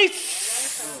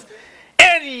face.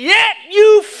 And yet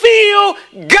you feel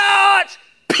God's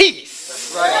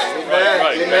peace.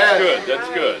 Amen. That's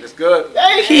good. It's good.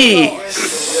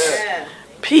 Peace.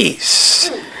 Peace.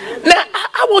 Now,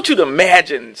 I want you to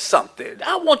imagine something.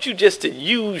 I want you just to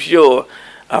use your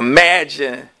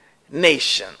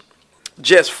imagination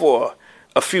just for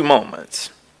a few moments.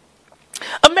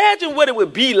 Imagine what it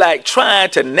would be like trying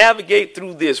to navigate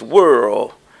through this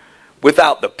world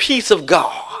without the peace of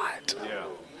God.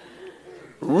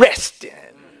 Resting,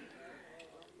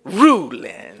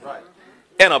 ruling,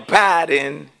 and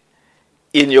abiding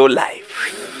in your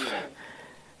life.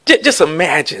 Just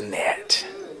imagine that.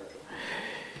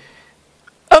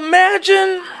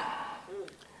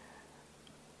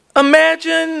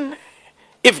 Imagine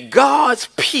if God's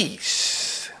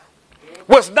peace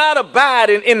was not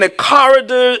abiding in the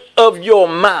corridor of your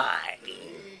mind,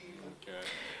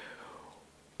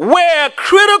 where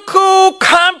critical,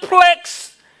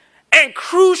 complex, and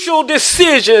crucial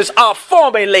decisions are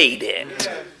formulated.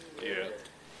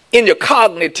 in your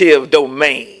cognitive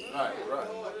domain,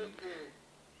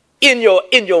 in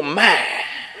your mind.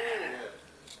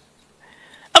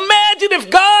 Imagine if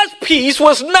God's peace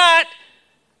was not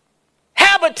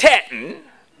habitating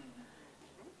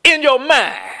in your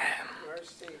mind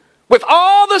with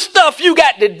all the stuff you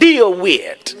got to deal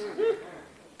with,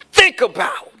 think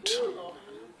about,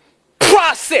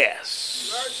 process.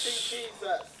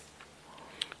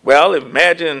 Well,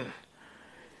 imagine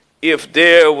if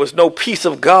there was no peace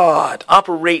of God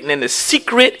operating in the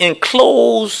secret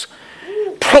enclosed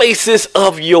places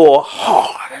of your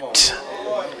heart.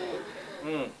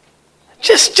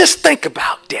 Just think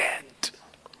about that.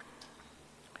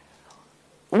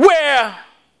 Where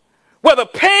the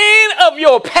pain of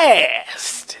your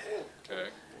past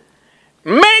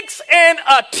makes an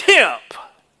attempt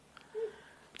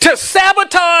to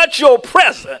sabotage your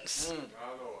presence,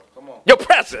 your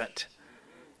present,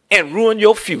 and ruin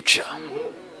your future.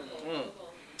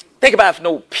 Think about if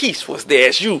no peace was there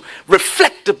as you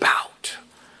reflect about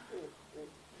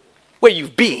where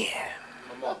you've been,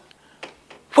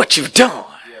 what you've done.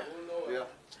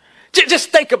 Just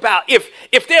think about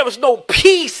if there was no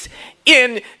peace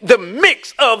in the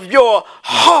mix of your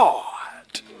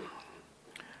heart.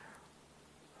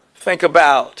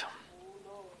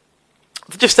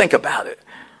 Just think about it.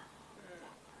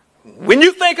 When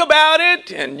you think about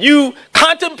it and you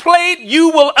contemplate, you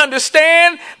will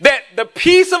understand that the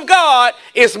peace of God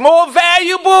is more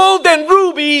valuable than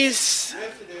rubies.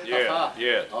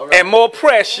 And more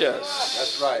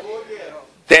precious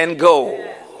than gold.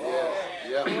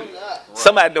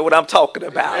 Somebody know what I'm talking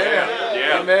about.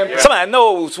 Somebody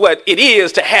knows what it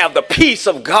is to have the peace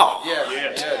of God.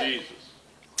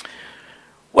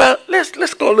 Well,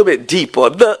 let's go a little bit deeper.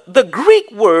 The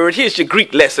Greek word, here's your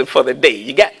Greek lesson for the day.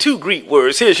 You got 2 Greek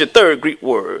words. Here's your 3rd Greek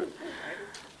word.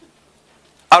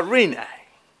 Arena.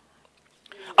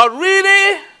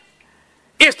 Arena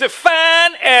is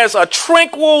defined as a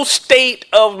tranquil state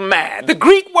of mind. The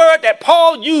Greek word that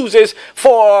Paul uses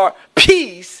for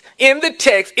peace in the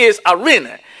text is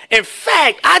arena. In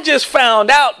fact, I just found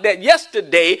out that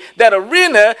yesterday that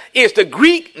arena is the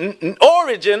Greek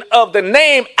origin of the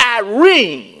name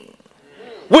Irene,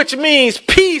 which means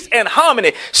peace and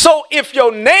harmony. So if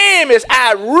your name is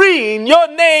Irene, your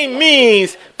name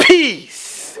means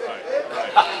peace.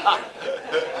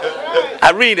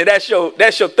 Irene, that's your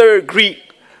 3rd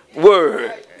Greek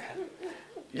word.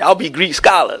 Y'all be Greek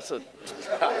scholars.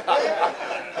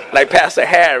 Like Pastor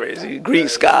Harris, he's a Greek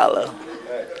scholar.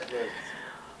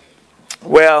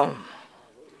 Well,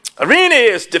 arena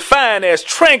is defined as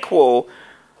tranquility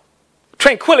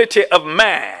of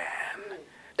mind.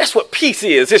 That's what peace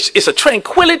is. It's a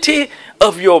tranquility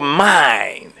of your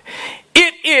mind.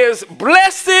 It is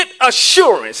blessed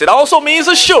assurance. It also means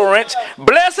assurance.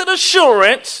 Blessed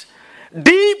assurance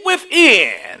deep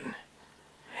within.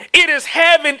 It is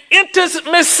having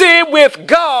intimacy with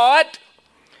God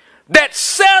that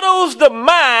settles the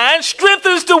mind,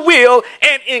 strengthens the will,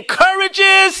 and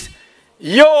encourages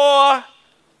your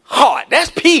heart. That's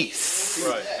peace.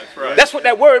 That's right. That's what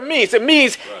that word means. It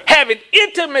means having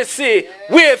intimacy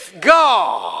with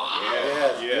God.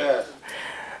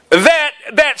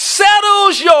 That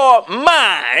settles your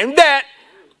mind, that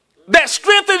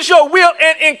strengthens your will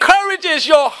and encourages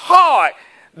your heart.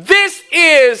 This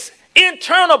is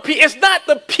internal peace. It's not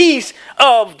the peace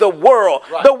of the world.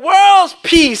 Right. The world's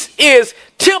peace is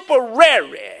temporary.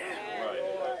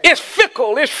 Right. It's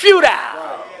fickle. It's futile.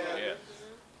 Right.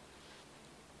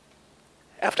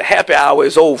 After happy hour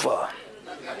is over,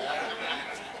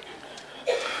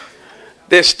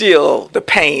 there's still the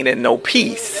pain and no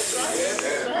peace.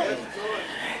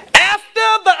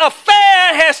 After the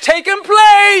affair has taken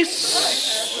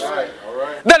place,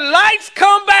 the lights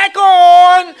come back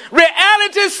on,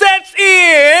 reality sets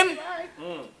in,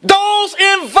 those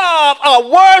involved are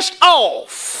worse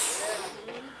off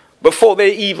before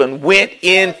they even went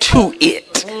into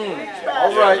it.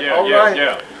 All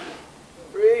right.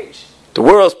 The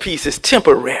world's peace is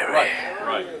temporary.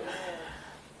 Right.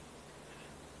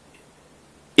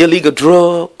 Illegal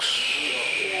drugs,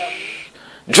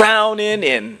 drowning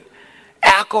in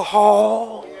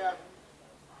alcohol,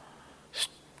 it's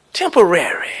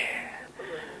temporary.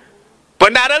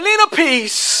 But not a little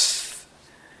peace.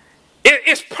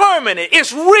 It's permanent.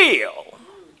 It's real.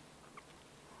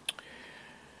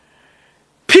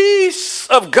 Peace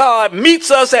of God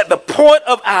meets us at the point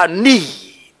of our need.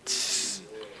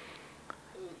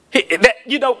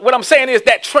 You know what I'm saying is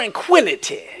that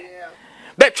tranquility,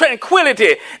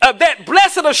 that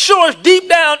blessed assurance deep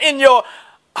down in your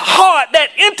heart, that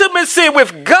intimacy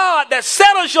with God that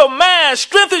settles your mind,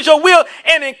 strengthens your will,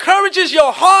 and encourages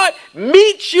your heart,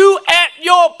 meets you at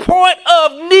your point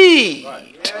of need.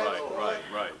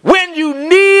 Right. When you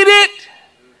need it,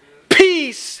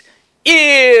 peace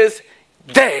is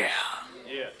there.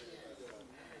 Yes.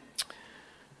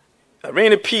 A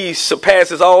reign of peace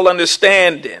surpasses all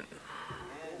understanding.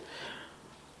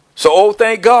 So, oh,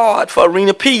 thank God for a reign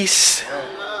of peace.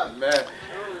 Amen.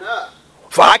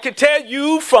 For I can tell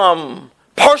you from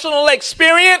personal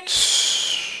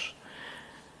experience,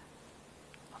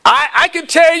 I can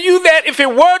tell you that if it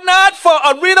were not for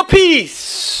a reign of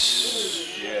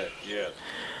peace,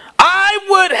 I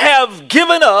would have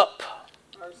given up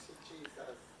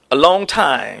a long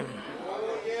time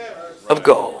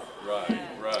ago.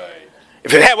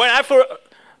 If it were not for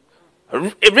a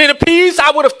reign of peace,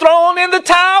 I would have thrown in the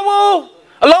towel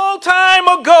a long time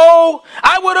ago.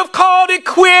 I would have called it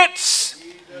quits.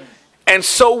 And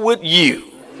so would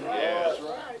you.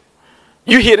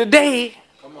 You here today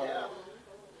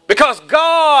because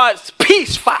God's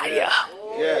peace fire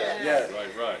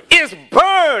is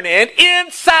burning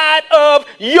inside of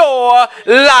your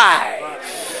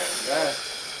life.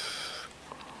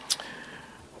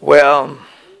 Well,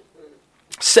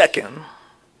 second,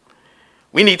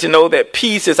 we need to know that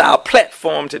peace is our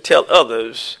platform to tell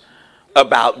others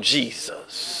about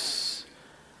Jesus.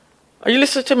 Are you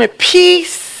listening to me?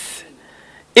 Peace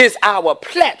is our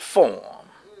platform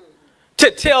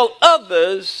to tell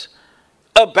others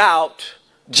about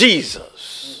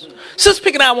Jesus. Sister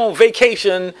Pick and I were on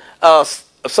vacation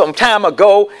some time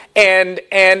ago, and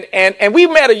we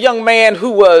met a young man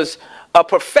who was a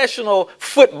professional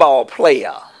football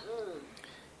player.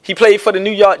 He played for the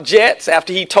New York Jets.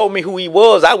 After he told me who he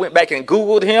was, I went back and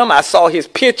Googled him. I saw his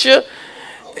picture.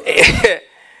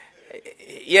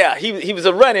 Yeah, he was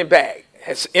a running back.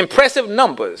 Has impressive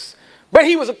numbers. But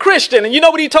he was a Christian, and you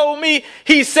know what he told me?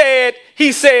 He said,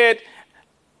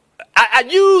 I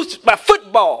used my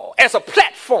football as a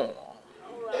platform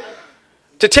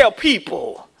to tell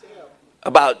people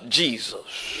about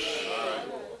Jesus.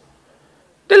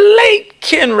 The late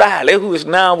Ken Riley, who is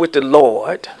now with the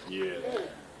Lord,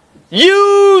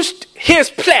 used his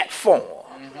platform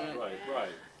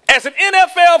as an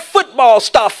NFL football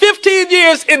star, 15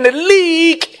 years in the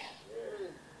league,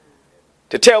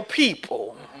 to tell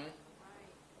people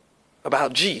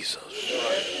about Jesus.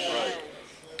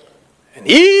 And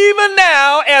even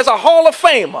now, as a Hall of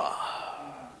Famer,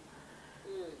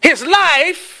 his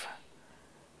life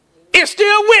is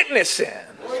still witnessing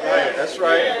That's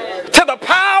right. to the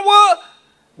power,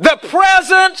 the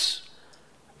presence,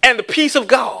 and the peace of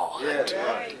God.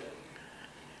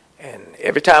 And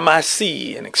every time I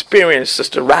see and experience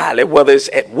Sister Riley, whether it's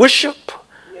at worship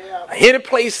or any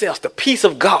place else, the peace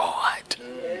of God,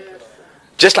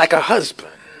 just like her husband,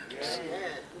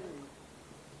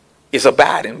 is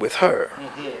abiding with her.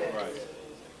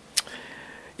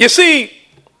 You see,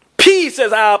 peace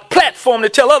is our platform to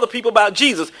tell other people about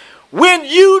Jesus. When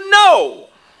you know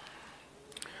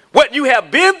what you have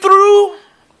been through,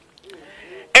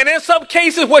 and in some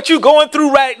cases what you're going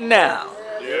through right now,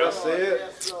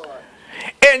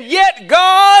 and yet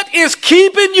God is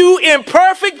keeping you in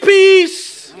perfect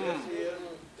peace.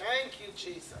 Thank you,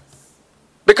 Jesus.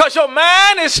 Because your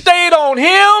mind is stayed on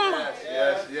Him.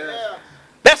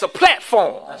 That's a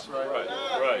platform. That's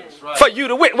right. For you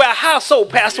to witness. Well, how so,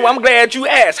 Pastor? Well, I'm glad you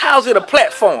asked. How's it a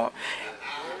platform?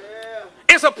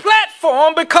 It's a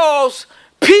platform because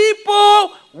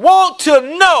people want to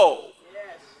know.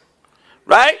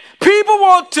 Right? People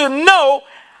want to know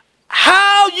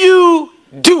how you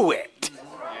do it.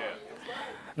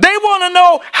 They want to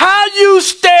know how you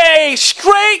stay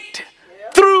straight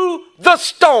through the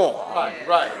storm.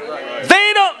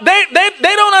 They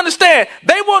don't understand.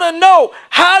 They want to know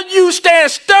how you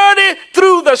stand sturdy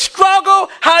through the struggle,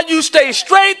 how you stay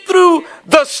straight through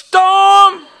the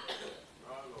storm.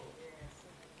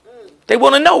 They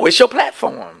want to know. It's your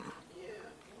platform.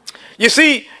 You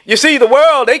see, the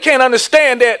world, they can't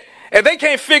understand that, and they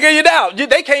can't figure it out.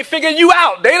 They can't figure you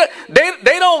out. They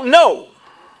don't know.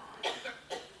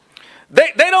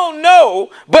 They don't know,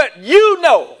 but you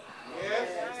know.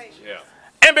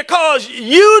 And because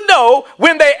you know,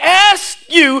 when they ask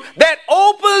you, that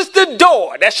opens the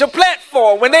door. That's your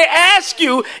platform. When they ask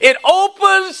you, it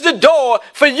opens the door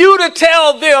for you to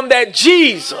tell them that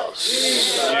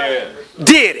Jesus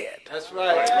did it. That's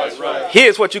right.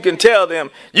 Here's what you can tell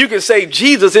them. You can say,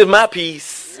 Jesus is my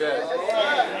peace.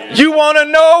 You want to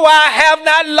know why I have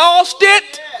not lost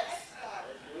it?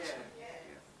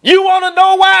 You want to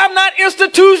know why I'm not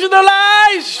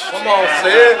institutionalized? Come on,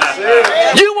 say it.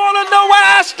 You want to know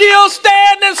why I still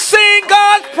stand and sing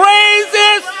God's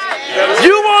praises?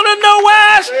 You want to know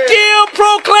why I still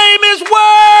proclaim His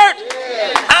word?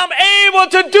 I'm able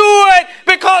to do it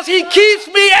because He keeps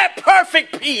me at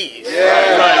perfect peace.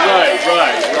 Right.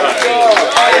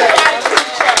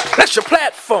 That's your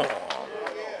platform.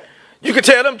 You can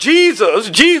tell them, Jesus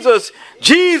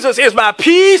is my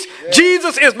peace.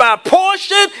 Jesus is my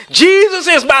portion. Jesus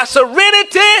is my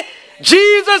serenity.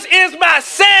 Jesus is my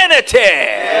sanity.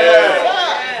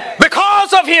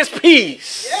 Because of His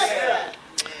peace.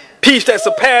 Peace that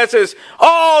surpasses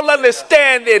all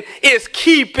understanding is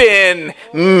keeping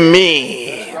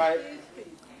me.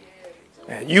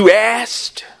 And you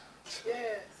asked,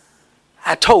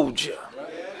 I told you.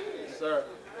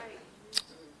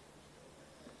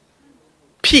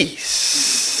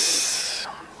 Peace.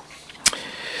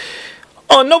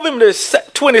 On November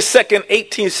 22nd,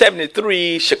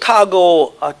 1873,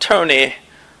 Chicago attorney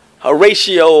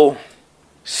Horatio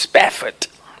Spafford,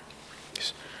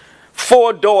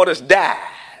 4 daughters died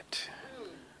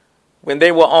when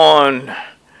they were on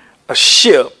a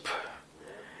ship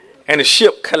and the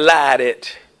ship collided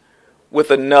with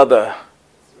another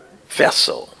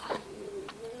vessel.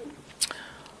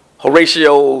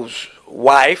 Horatio's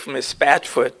wife, Miss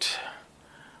Spafford,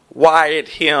 wired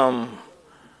him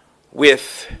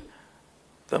with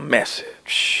the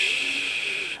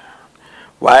message.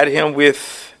 Wired him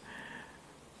with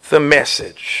the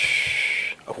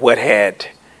message of what had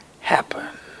happened.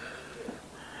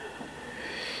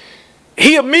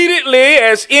 He immediately,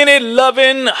 as any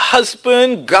loving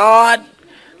husband, God,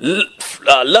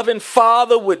 loving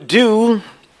father would do,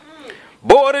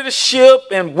 boarded a ship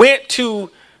and went to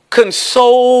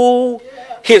console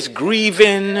his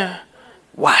grieving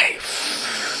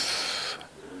wife.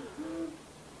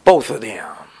 Both of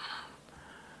them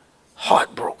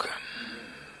heartbroken.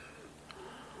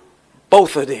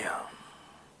 Both of them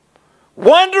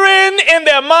wondering in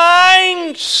their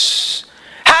minds,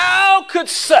 how could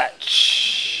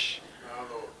such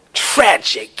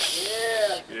tragic,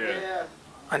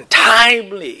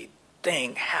 untimely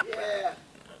thing happen?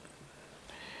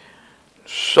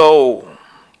 So,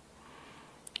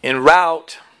 en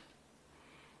route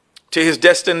to his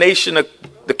destination,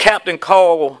 the captain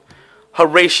called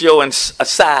Horatio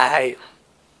aside.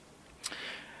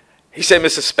 He said,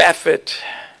 Mr. Spafford,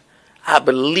 I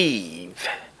believe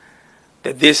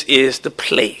that this is the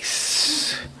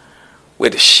place where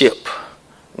the ship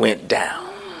went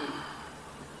down.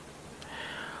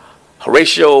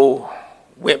 Horatio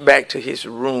went back to his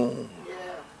room,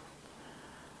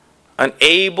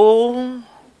 unable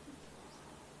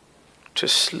to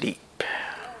sleep.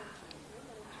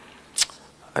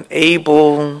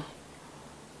 Unable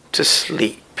to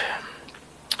sleep.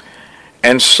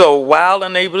 And so while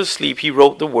unable to sleep, he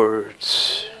wrote the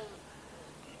words,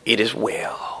 "It is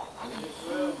well."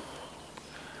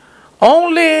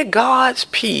 Only God's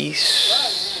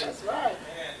peace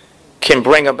can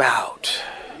bring about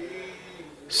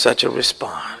such a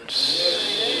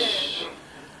response.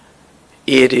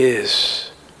 It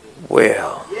is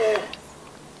well.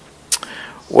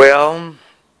 Well,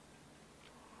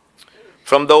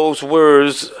 from those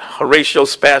words, Horatio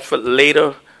Spafford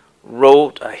later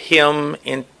wrote a hymn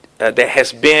that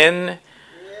has been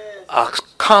a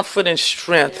confident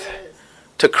strength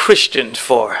to Christians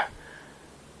for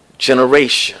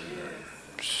generations.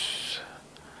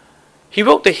 He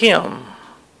wrote the hymn,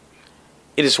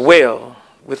 "It is well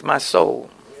with my soul."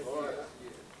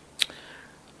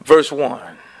 Verse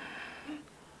 1,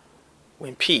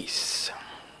 when peace,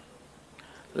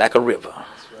 like a river,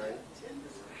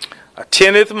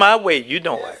 attendeth my way, you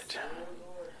know it,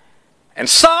 and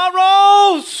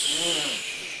sorrows,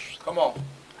 Come on.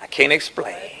 I can't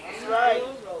explain.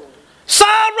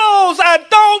 Sorrows I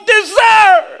don't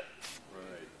deserve.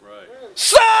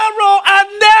 Sorrow I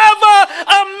never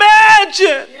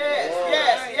imagined.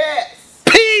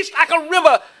 Peace like a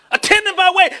river attending my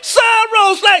way.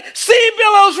 Sorrows like sea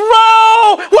billows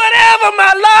roll. Whatever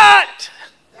my lot.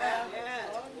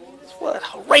 That's what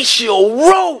Horatio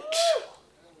wrote.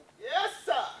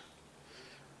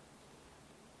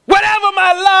 Whatever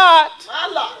my lot,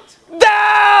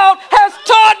 thou hast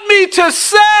taught me to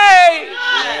say,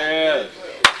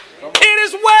 it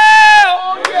is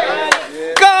well.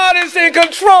 God is in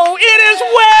control. It is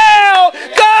well.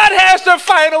 God has the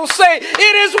final say.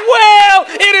 It is well.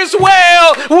 It is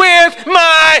well with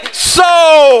my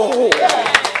soul.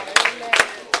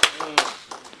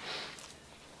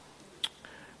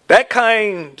 That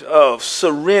kind of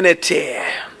serenity.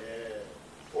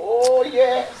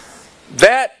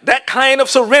 That kind of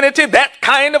serenity, that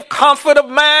kind of comfort of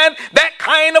mind, that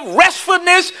kind of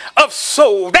restfulness of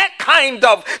soul, that kind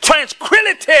of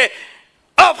tranquility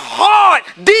of heart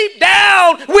deep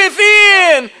down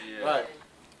within. Right.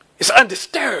 It's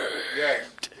undisturbed. Yes.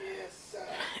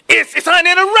 It's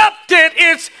uninterrupted.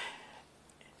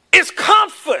 It's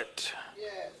comfort.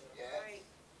 Yes.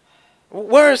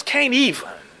 Words can't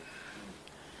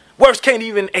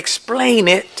even explain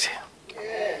it.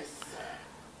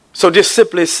 So just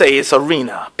simply say it's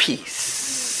arena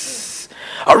peace.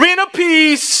 Arena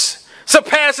peace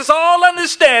surpasses all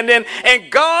understanding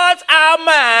and guards our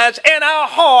minds and our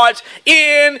hearts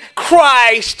in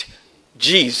Christ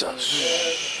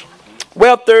Jesus.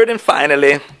 Well, third and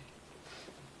finally,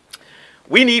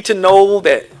 we need to know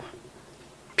that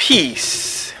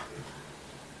peace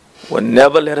will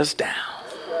never let us down.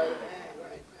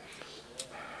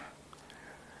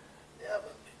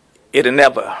 It'll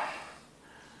never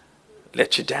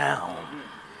let you down.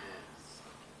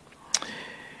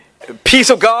 The peace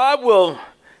of God will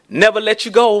never let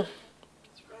you go.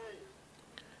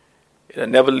 It'll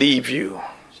never leave you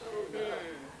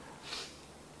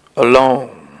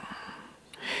alone.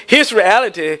 Here's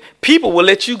reality. People will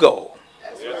let you go.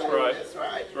 That's right.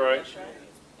 That's right.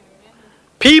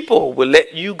 People will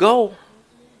let you go.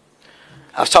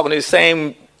 I was talking to the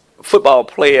same football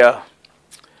player.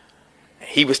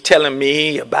 He was telling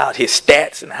me about his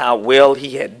stats and how well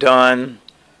he had done.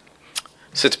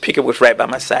 Sister Pickett was right by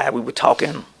my side. We were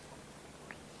talking.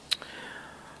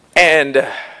 And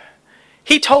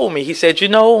he told me, he said, you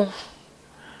know,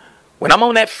 when I'm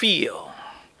on that field,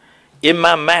 in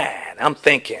my mind, I'm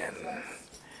thinking,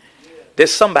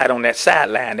 there's somebody on that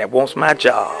sideline that wants my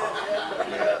job.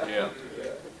 Yeah.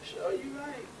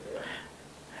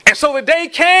 And so the day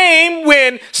came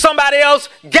when somebody else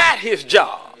got his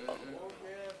job.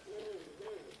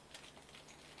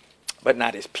 But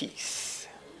not his peace.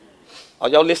 Are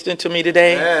y'all listening to me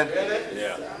today?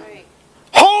 Yeah.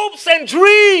 Hopes and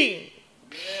dreams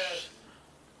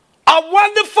are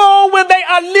wonderful when they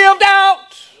are lived out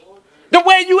the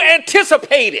way you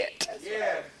anticipate it.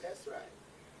 That's right.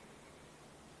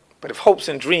 But if hopes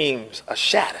and dreams are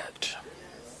shattered,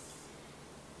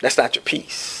 that's not your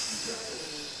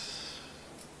peace.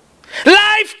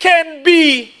 Life can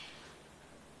be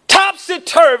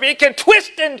topsy-turvy, it can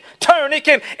twist and turn, it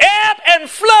can ebb and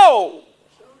flow.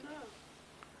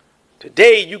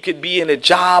 Today you could be in a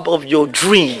job of your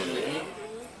dreams.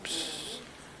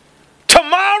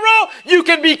 Tomorrow you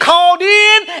can be called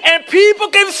in and people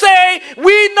can say,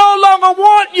 we no longer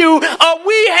want you, or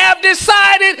we have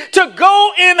decided to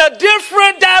go in a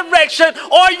different direction,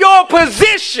 or your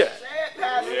position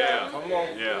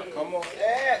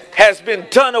has been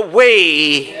done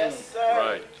away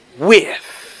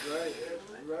with.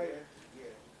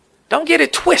 Don't get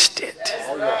it twisted.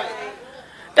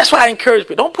 That's why I encourage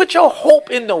people. Don't put your hope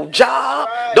in no job.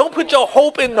 Don't put your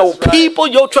hope in no people.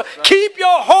 Keep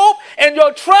your hope and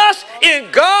your trust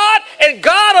in God and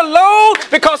God alone,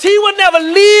 because he will never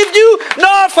leave you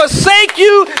nor forsake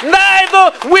you.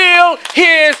 Neither will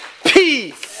his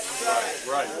peace.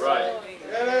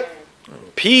 Right.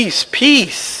 Peace.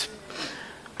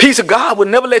 Peace of God will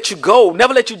never let you go,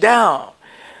 never let you down.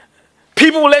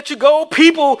 People will let you go.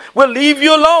 People will leave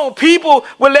you alone. People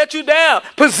will let you down.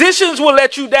 Positions will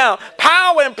let you down.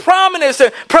 Power and prominence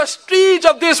and prestige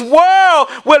of this world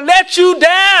will let you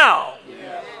down.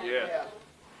 Yeah.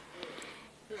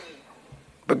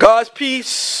 But God's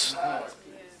peace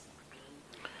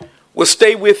will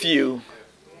stay with you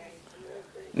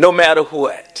no matter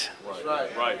what.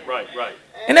 Right.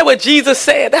 And that's what Jesus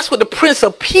said. That's what the Prince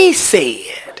of Peace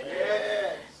said.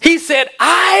 He said,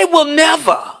 I will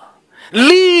never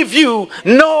leave you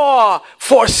nor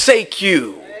forsake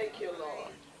you. Thank you, Lord.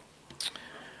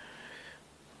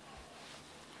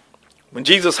 When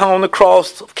Jesus hung on the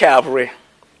cross of Calvary,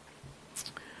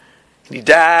 he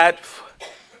died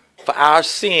for our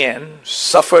sin,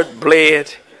 suffered,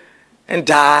 bled, and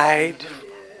died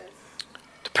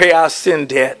to pay our sin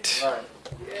debt.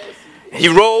 He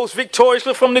rose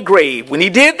victoriously from the grave. When he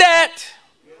did that,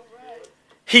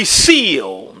 he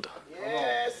sealed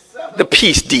the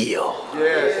peace deal.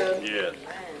 Yes.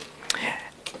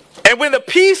 And when the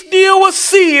peace deal was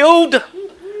sealed,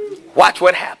 watch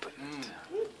what happened.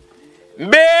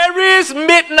 Mary's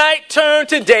midnight turned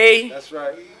to day. That's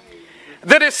right.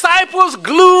 The disciples'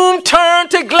 gloom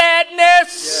turned to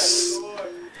gladness.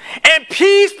 And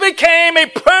peace became a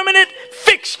permanent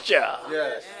fixture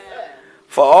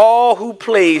for all who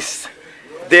place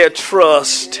their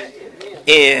trust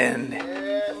in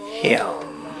him.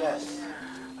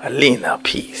 Alina,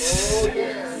 peace.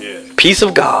 Peace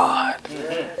of God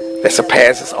that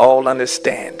surpasses all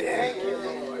understanding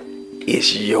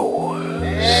is yours.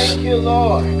 Thank you,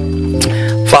 Lord.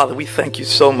 Father, we thank you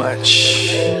so much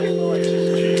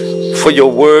for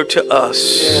your word to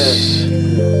us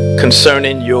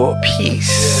concerning your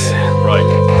peace. Right.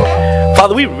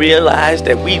 Father, we realize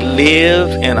that we live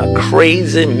in a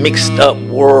crazy, mixed up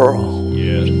world.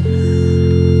 Yes.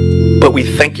 But we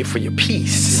thank you for your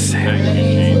peace. Thank you,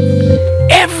 Jesus.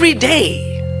 Every day,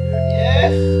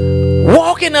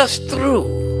 walking us through,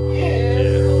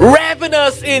 wrapping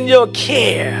us in your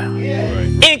care,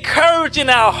 encouraging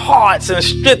our hearts and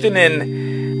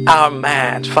strengthening our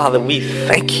minds. Father, we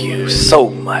thank you so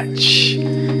much.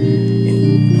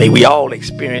 May we all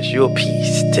experience your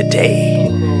peace today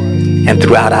and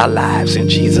throughout our lives in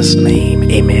Jesus' name.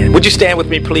 Amen. Would you stand with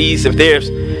me, please? If there's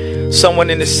someone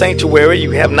in the sanctuary,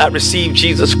 you have not received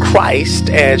Jesus Christ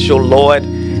as your Lord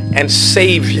and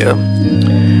Savior,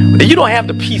 you don't have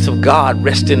the peace of God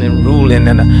resting and ruling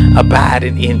and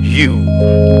abiding in you.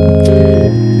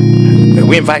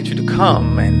 We invite you to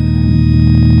come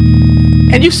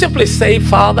and you simply say,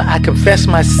 Father, I confess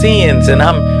my sins and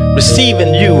I'm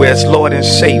receiving you as Lord and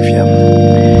Savior.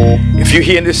 If you're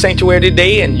here in this sanctuary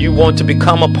today and you want to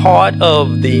become a part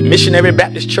of the Missionary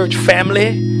Baptist Church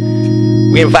family,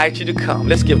 we invite you to come.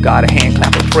 Let's give God a hand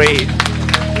clap of praise.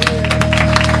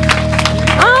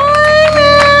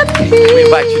 We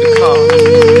invite you to come.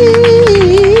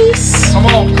 Come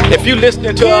on. If you're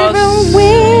listening to us,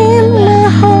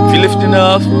 if you're listening to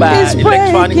us by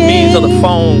electronic means of the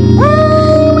phone,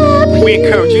 we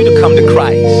encourage you to come to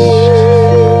Christ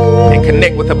and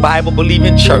connect with a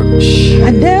Bible-believing church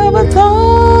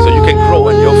so you can grow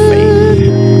in your faith.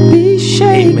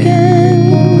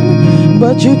 Amen.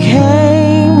 But you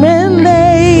came and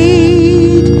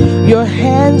laid your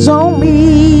hands on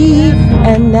me,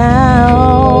 and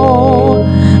now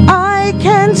I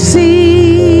can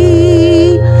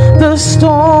see the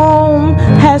storm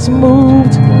has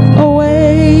moved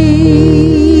away.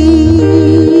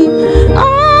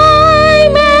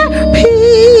 I'm at peace.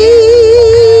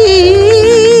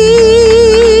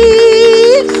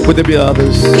 Would there be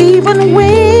others? Even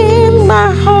when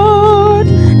my heart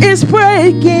is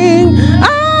breaking,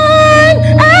 I'm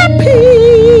at peace.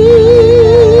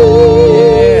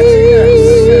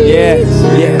 Yes.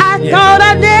 I thought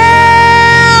I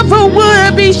never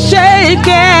would be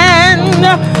shaken,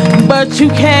 but you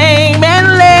came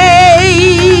and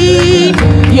laid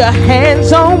your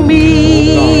hands on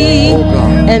me,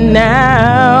 and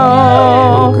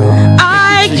now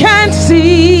I can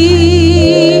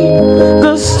see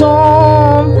the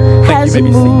storm has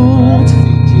moved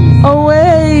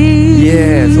away.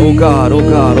 Yes, oh God.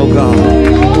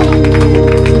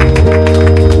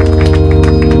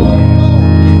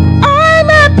 I'm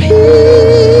at peace.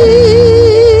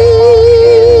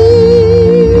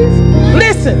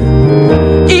 Listen,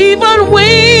 even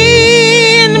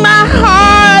when my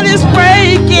heart is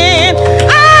breaking,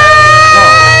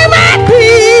 I'm at peace.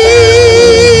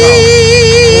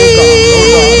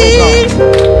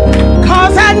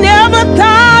 'Cause I never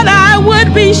thought I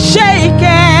would be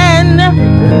shaken,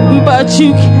 but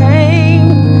you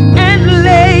came and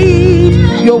laid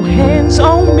your hands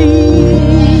on me,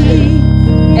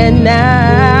 and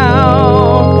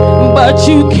now, but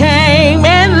you came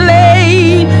and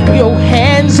laid your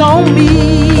hands on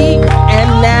me,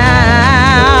 and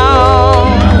now,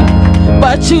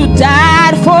 but you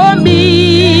died for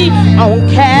me on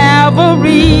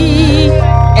Calvary,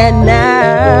 and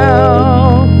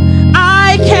now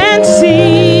I can see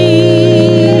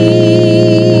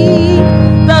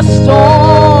the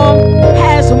storm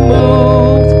has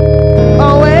moved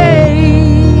away.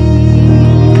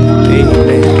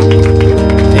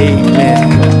 Amen.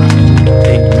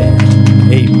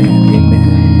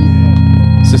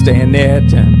 Sister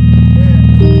Annette,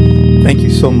 thank you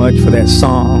so much for that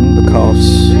song,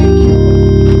 because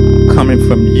coming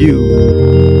from you,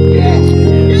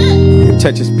 it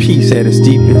touches peace at its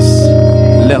deepest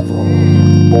level.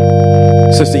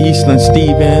 Sister Eastland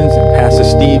Stevens and Pastor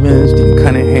Stevens, Deacon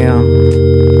Cunningham,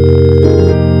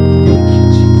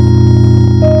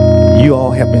 you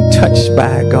all have been touched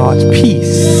by God's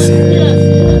peace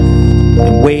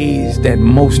in ways that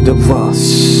most of us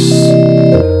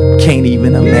can't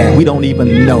even imagine. We don't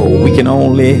even know. We can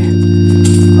only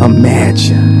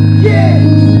imagine.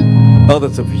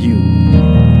 Others of you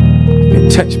have been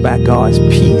touched by God's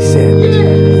peace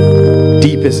at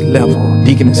deepest level.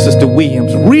 Deacon and Sister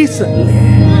Williams recently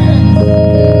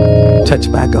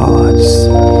touched by God's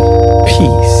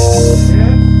peace.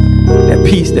 That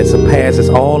peace that surpasses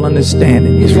all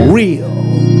understanding is real.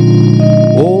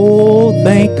 Oh,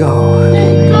 thank God.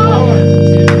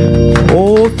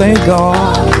 Oh, thank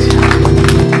God.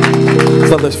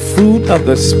 For the fruit of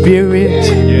the Spirit,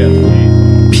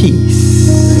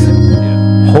 peace.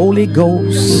 Holy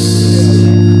Ghost,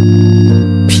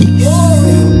 peace.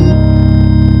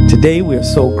 Today we're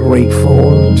so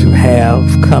grateful to have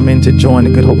come in to join the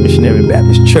Good Hope Missionary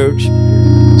Baptist Church,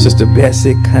 Sister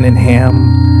Bessie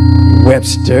Cunningham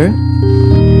Webster.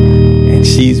 And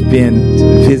she's been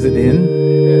visiting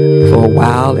for a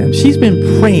while, and she's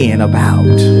been praying about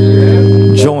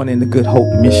joining the Good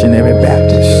Hope Missionary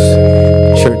Baptist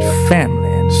Church family.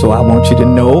 And so I want you to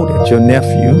know that your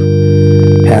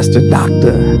nephew, Pastor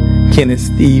Dr. Kenneth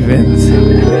Stevens,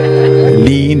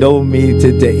 leaned over me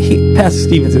today. Pastor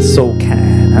Stevens is so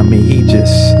kind. I mean,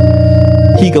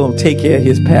 he gonna take care of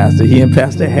his pastor. He and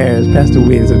Pastor Harris, Pastor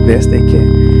Wiz, the best they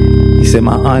can. He said,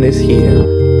 my aunt is here.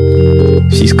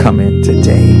 She's coming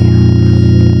today.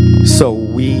 So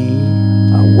we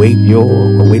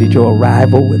awaited your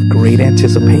arrival with great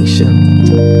anticipation.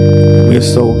 We're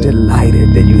so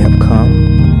delighted that you have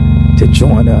come to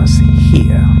join us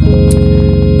here.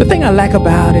 The thing I like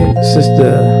about it,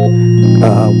 Sister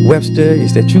Webster,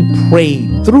 is that you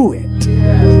prayed through it.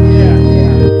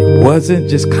 It wasn't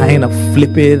just kind of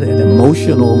flippant and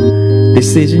emotional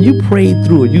decision. You prayed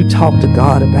through it. You talked to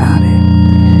God about it.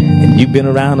 And you've been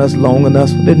around us long enough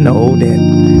to know that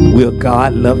we're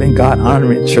God-loving,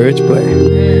 God-honoring church, but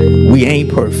we ain't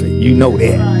perfect. You know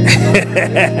that.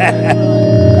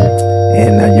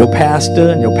 And your pastor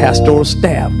and your pastoral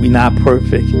staff, we not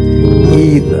perfect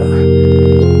either.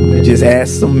 You just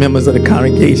ask some members of the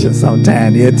congregation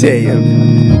sometime, they'll tell you,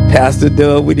 Pastor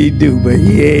does what he do, but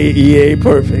he ain't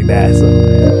perfect.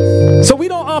 So we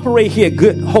don't operate here,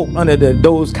 Good Hope, under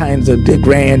those kinds of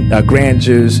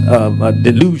grandeurs of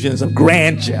delusions of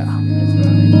grandeur.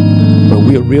 But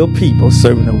we're real people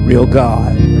serving a real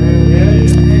God.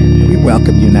 And we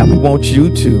welcome you. Now we want you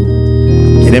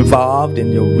to get involved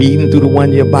in your reading through the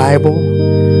 1-year Bible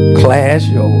class.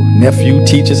 Your nephew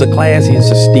teaches a class here,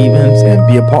 Sister Stevens, and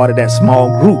be a part of that small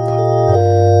group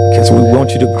because we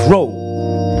want you to grow.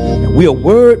 We're a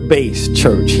word-based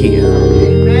church here.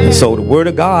 And so the word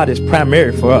of God is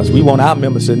primary for us. We want our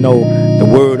members to know the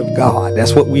word of God.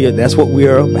 That's what we are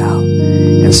about.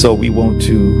 And so we want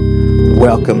to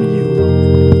welcome you.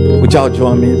 Would y'all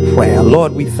join me in prayer?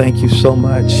 Lord, we thank you so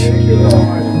much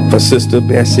for Sister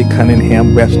Bessie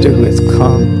Cunningham Webster who has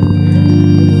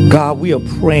come. God, we are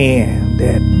praying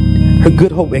that her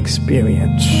Good Hope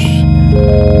experience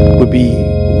would be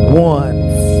one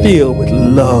filled with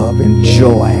love and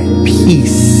joy and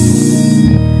peace,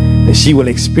 that she will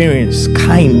experience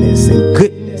kindness and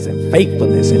goodness and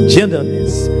faithfulness and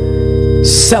gentleness,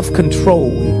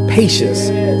 self-control and patience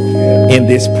in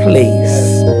this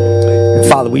place. And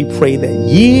Father, we pray that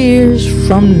years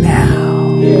from now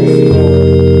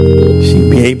she'll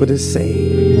be able to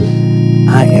say,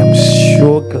 I am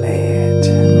sure glad,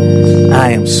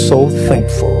 I am so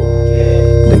thankful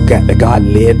that God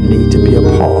led me to be a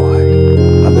part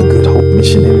of the Good Hope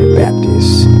Missionary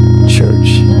Baptist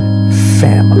Church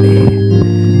family.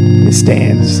 Let's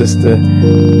stand, Sister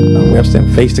Webster, and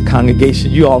face the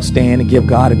congregation. You all stand and give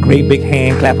God a great big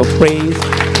hand clap of praise.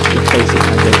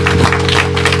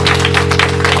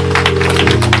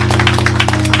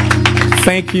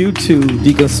 Thank you to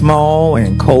Deacon Small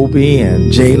and Colby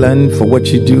and Jalen for what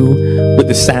you do with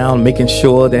the sound, making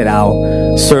sure that our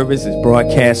service is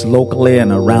broadcast locally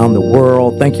and around the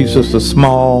world. Thank you, Sister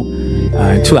Small.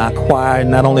 To our choir,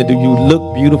 not only do you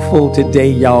look beautiful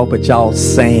today, y'all, but y'all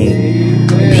sang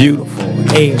beautiful.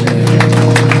 Amen.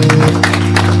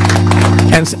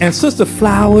 And Sister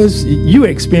Flowers, you're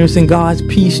experiencing God's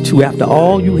peace too after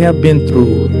all you have been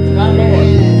through.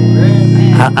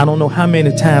 I don't know how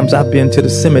many times I've been to the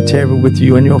cemetery with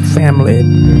you and your family,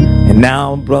 and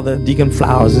now Brother Deacon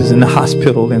Flowers is in the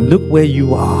hospital, and look where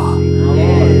you are,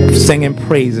 singing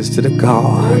praises to the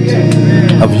God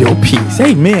of your peace.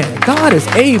 Amen. God is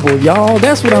able, y'all.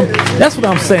 That's what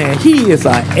I'm saying. He is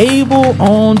an able,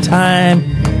 on time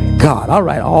God. All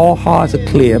right, all hearts are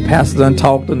clear. Pastor done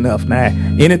talked enough. Now,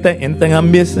 anything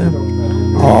I'm missing?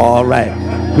 All right.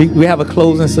 We have a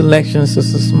closing selection,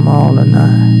 Sister Small and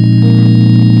I.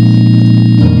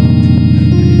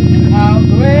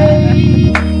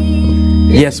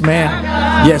 Yes, ma'am.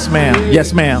 Yes, ma'am.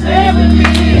 Yes, ma'am.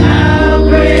 How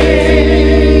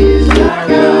great, how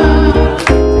great.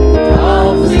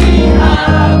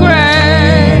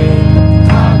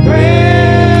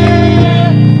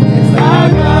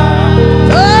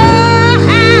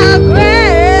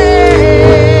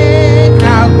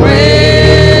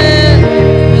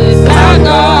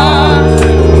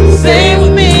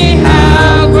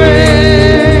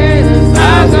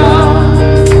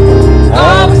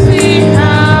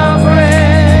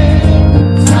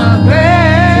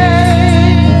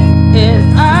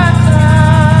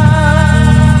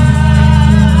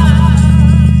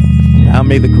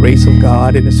 may the grace of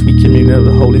God and the sweet communion of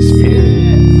the Holy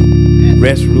Spirit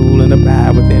rest, rule, and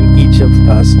abide within each of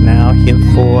us now,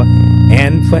 henceforth,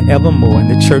 and forevermore. And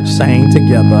the church sang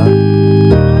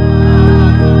together.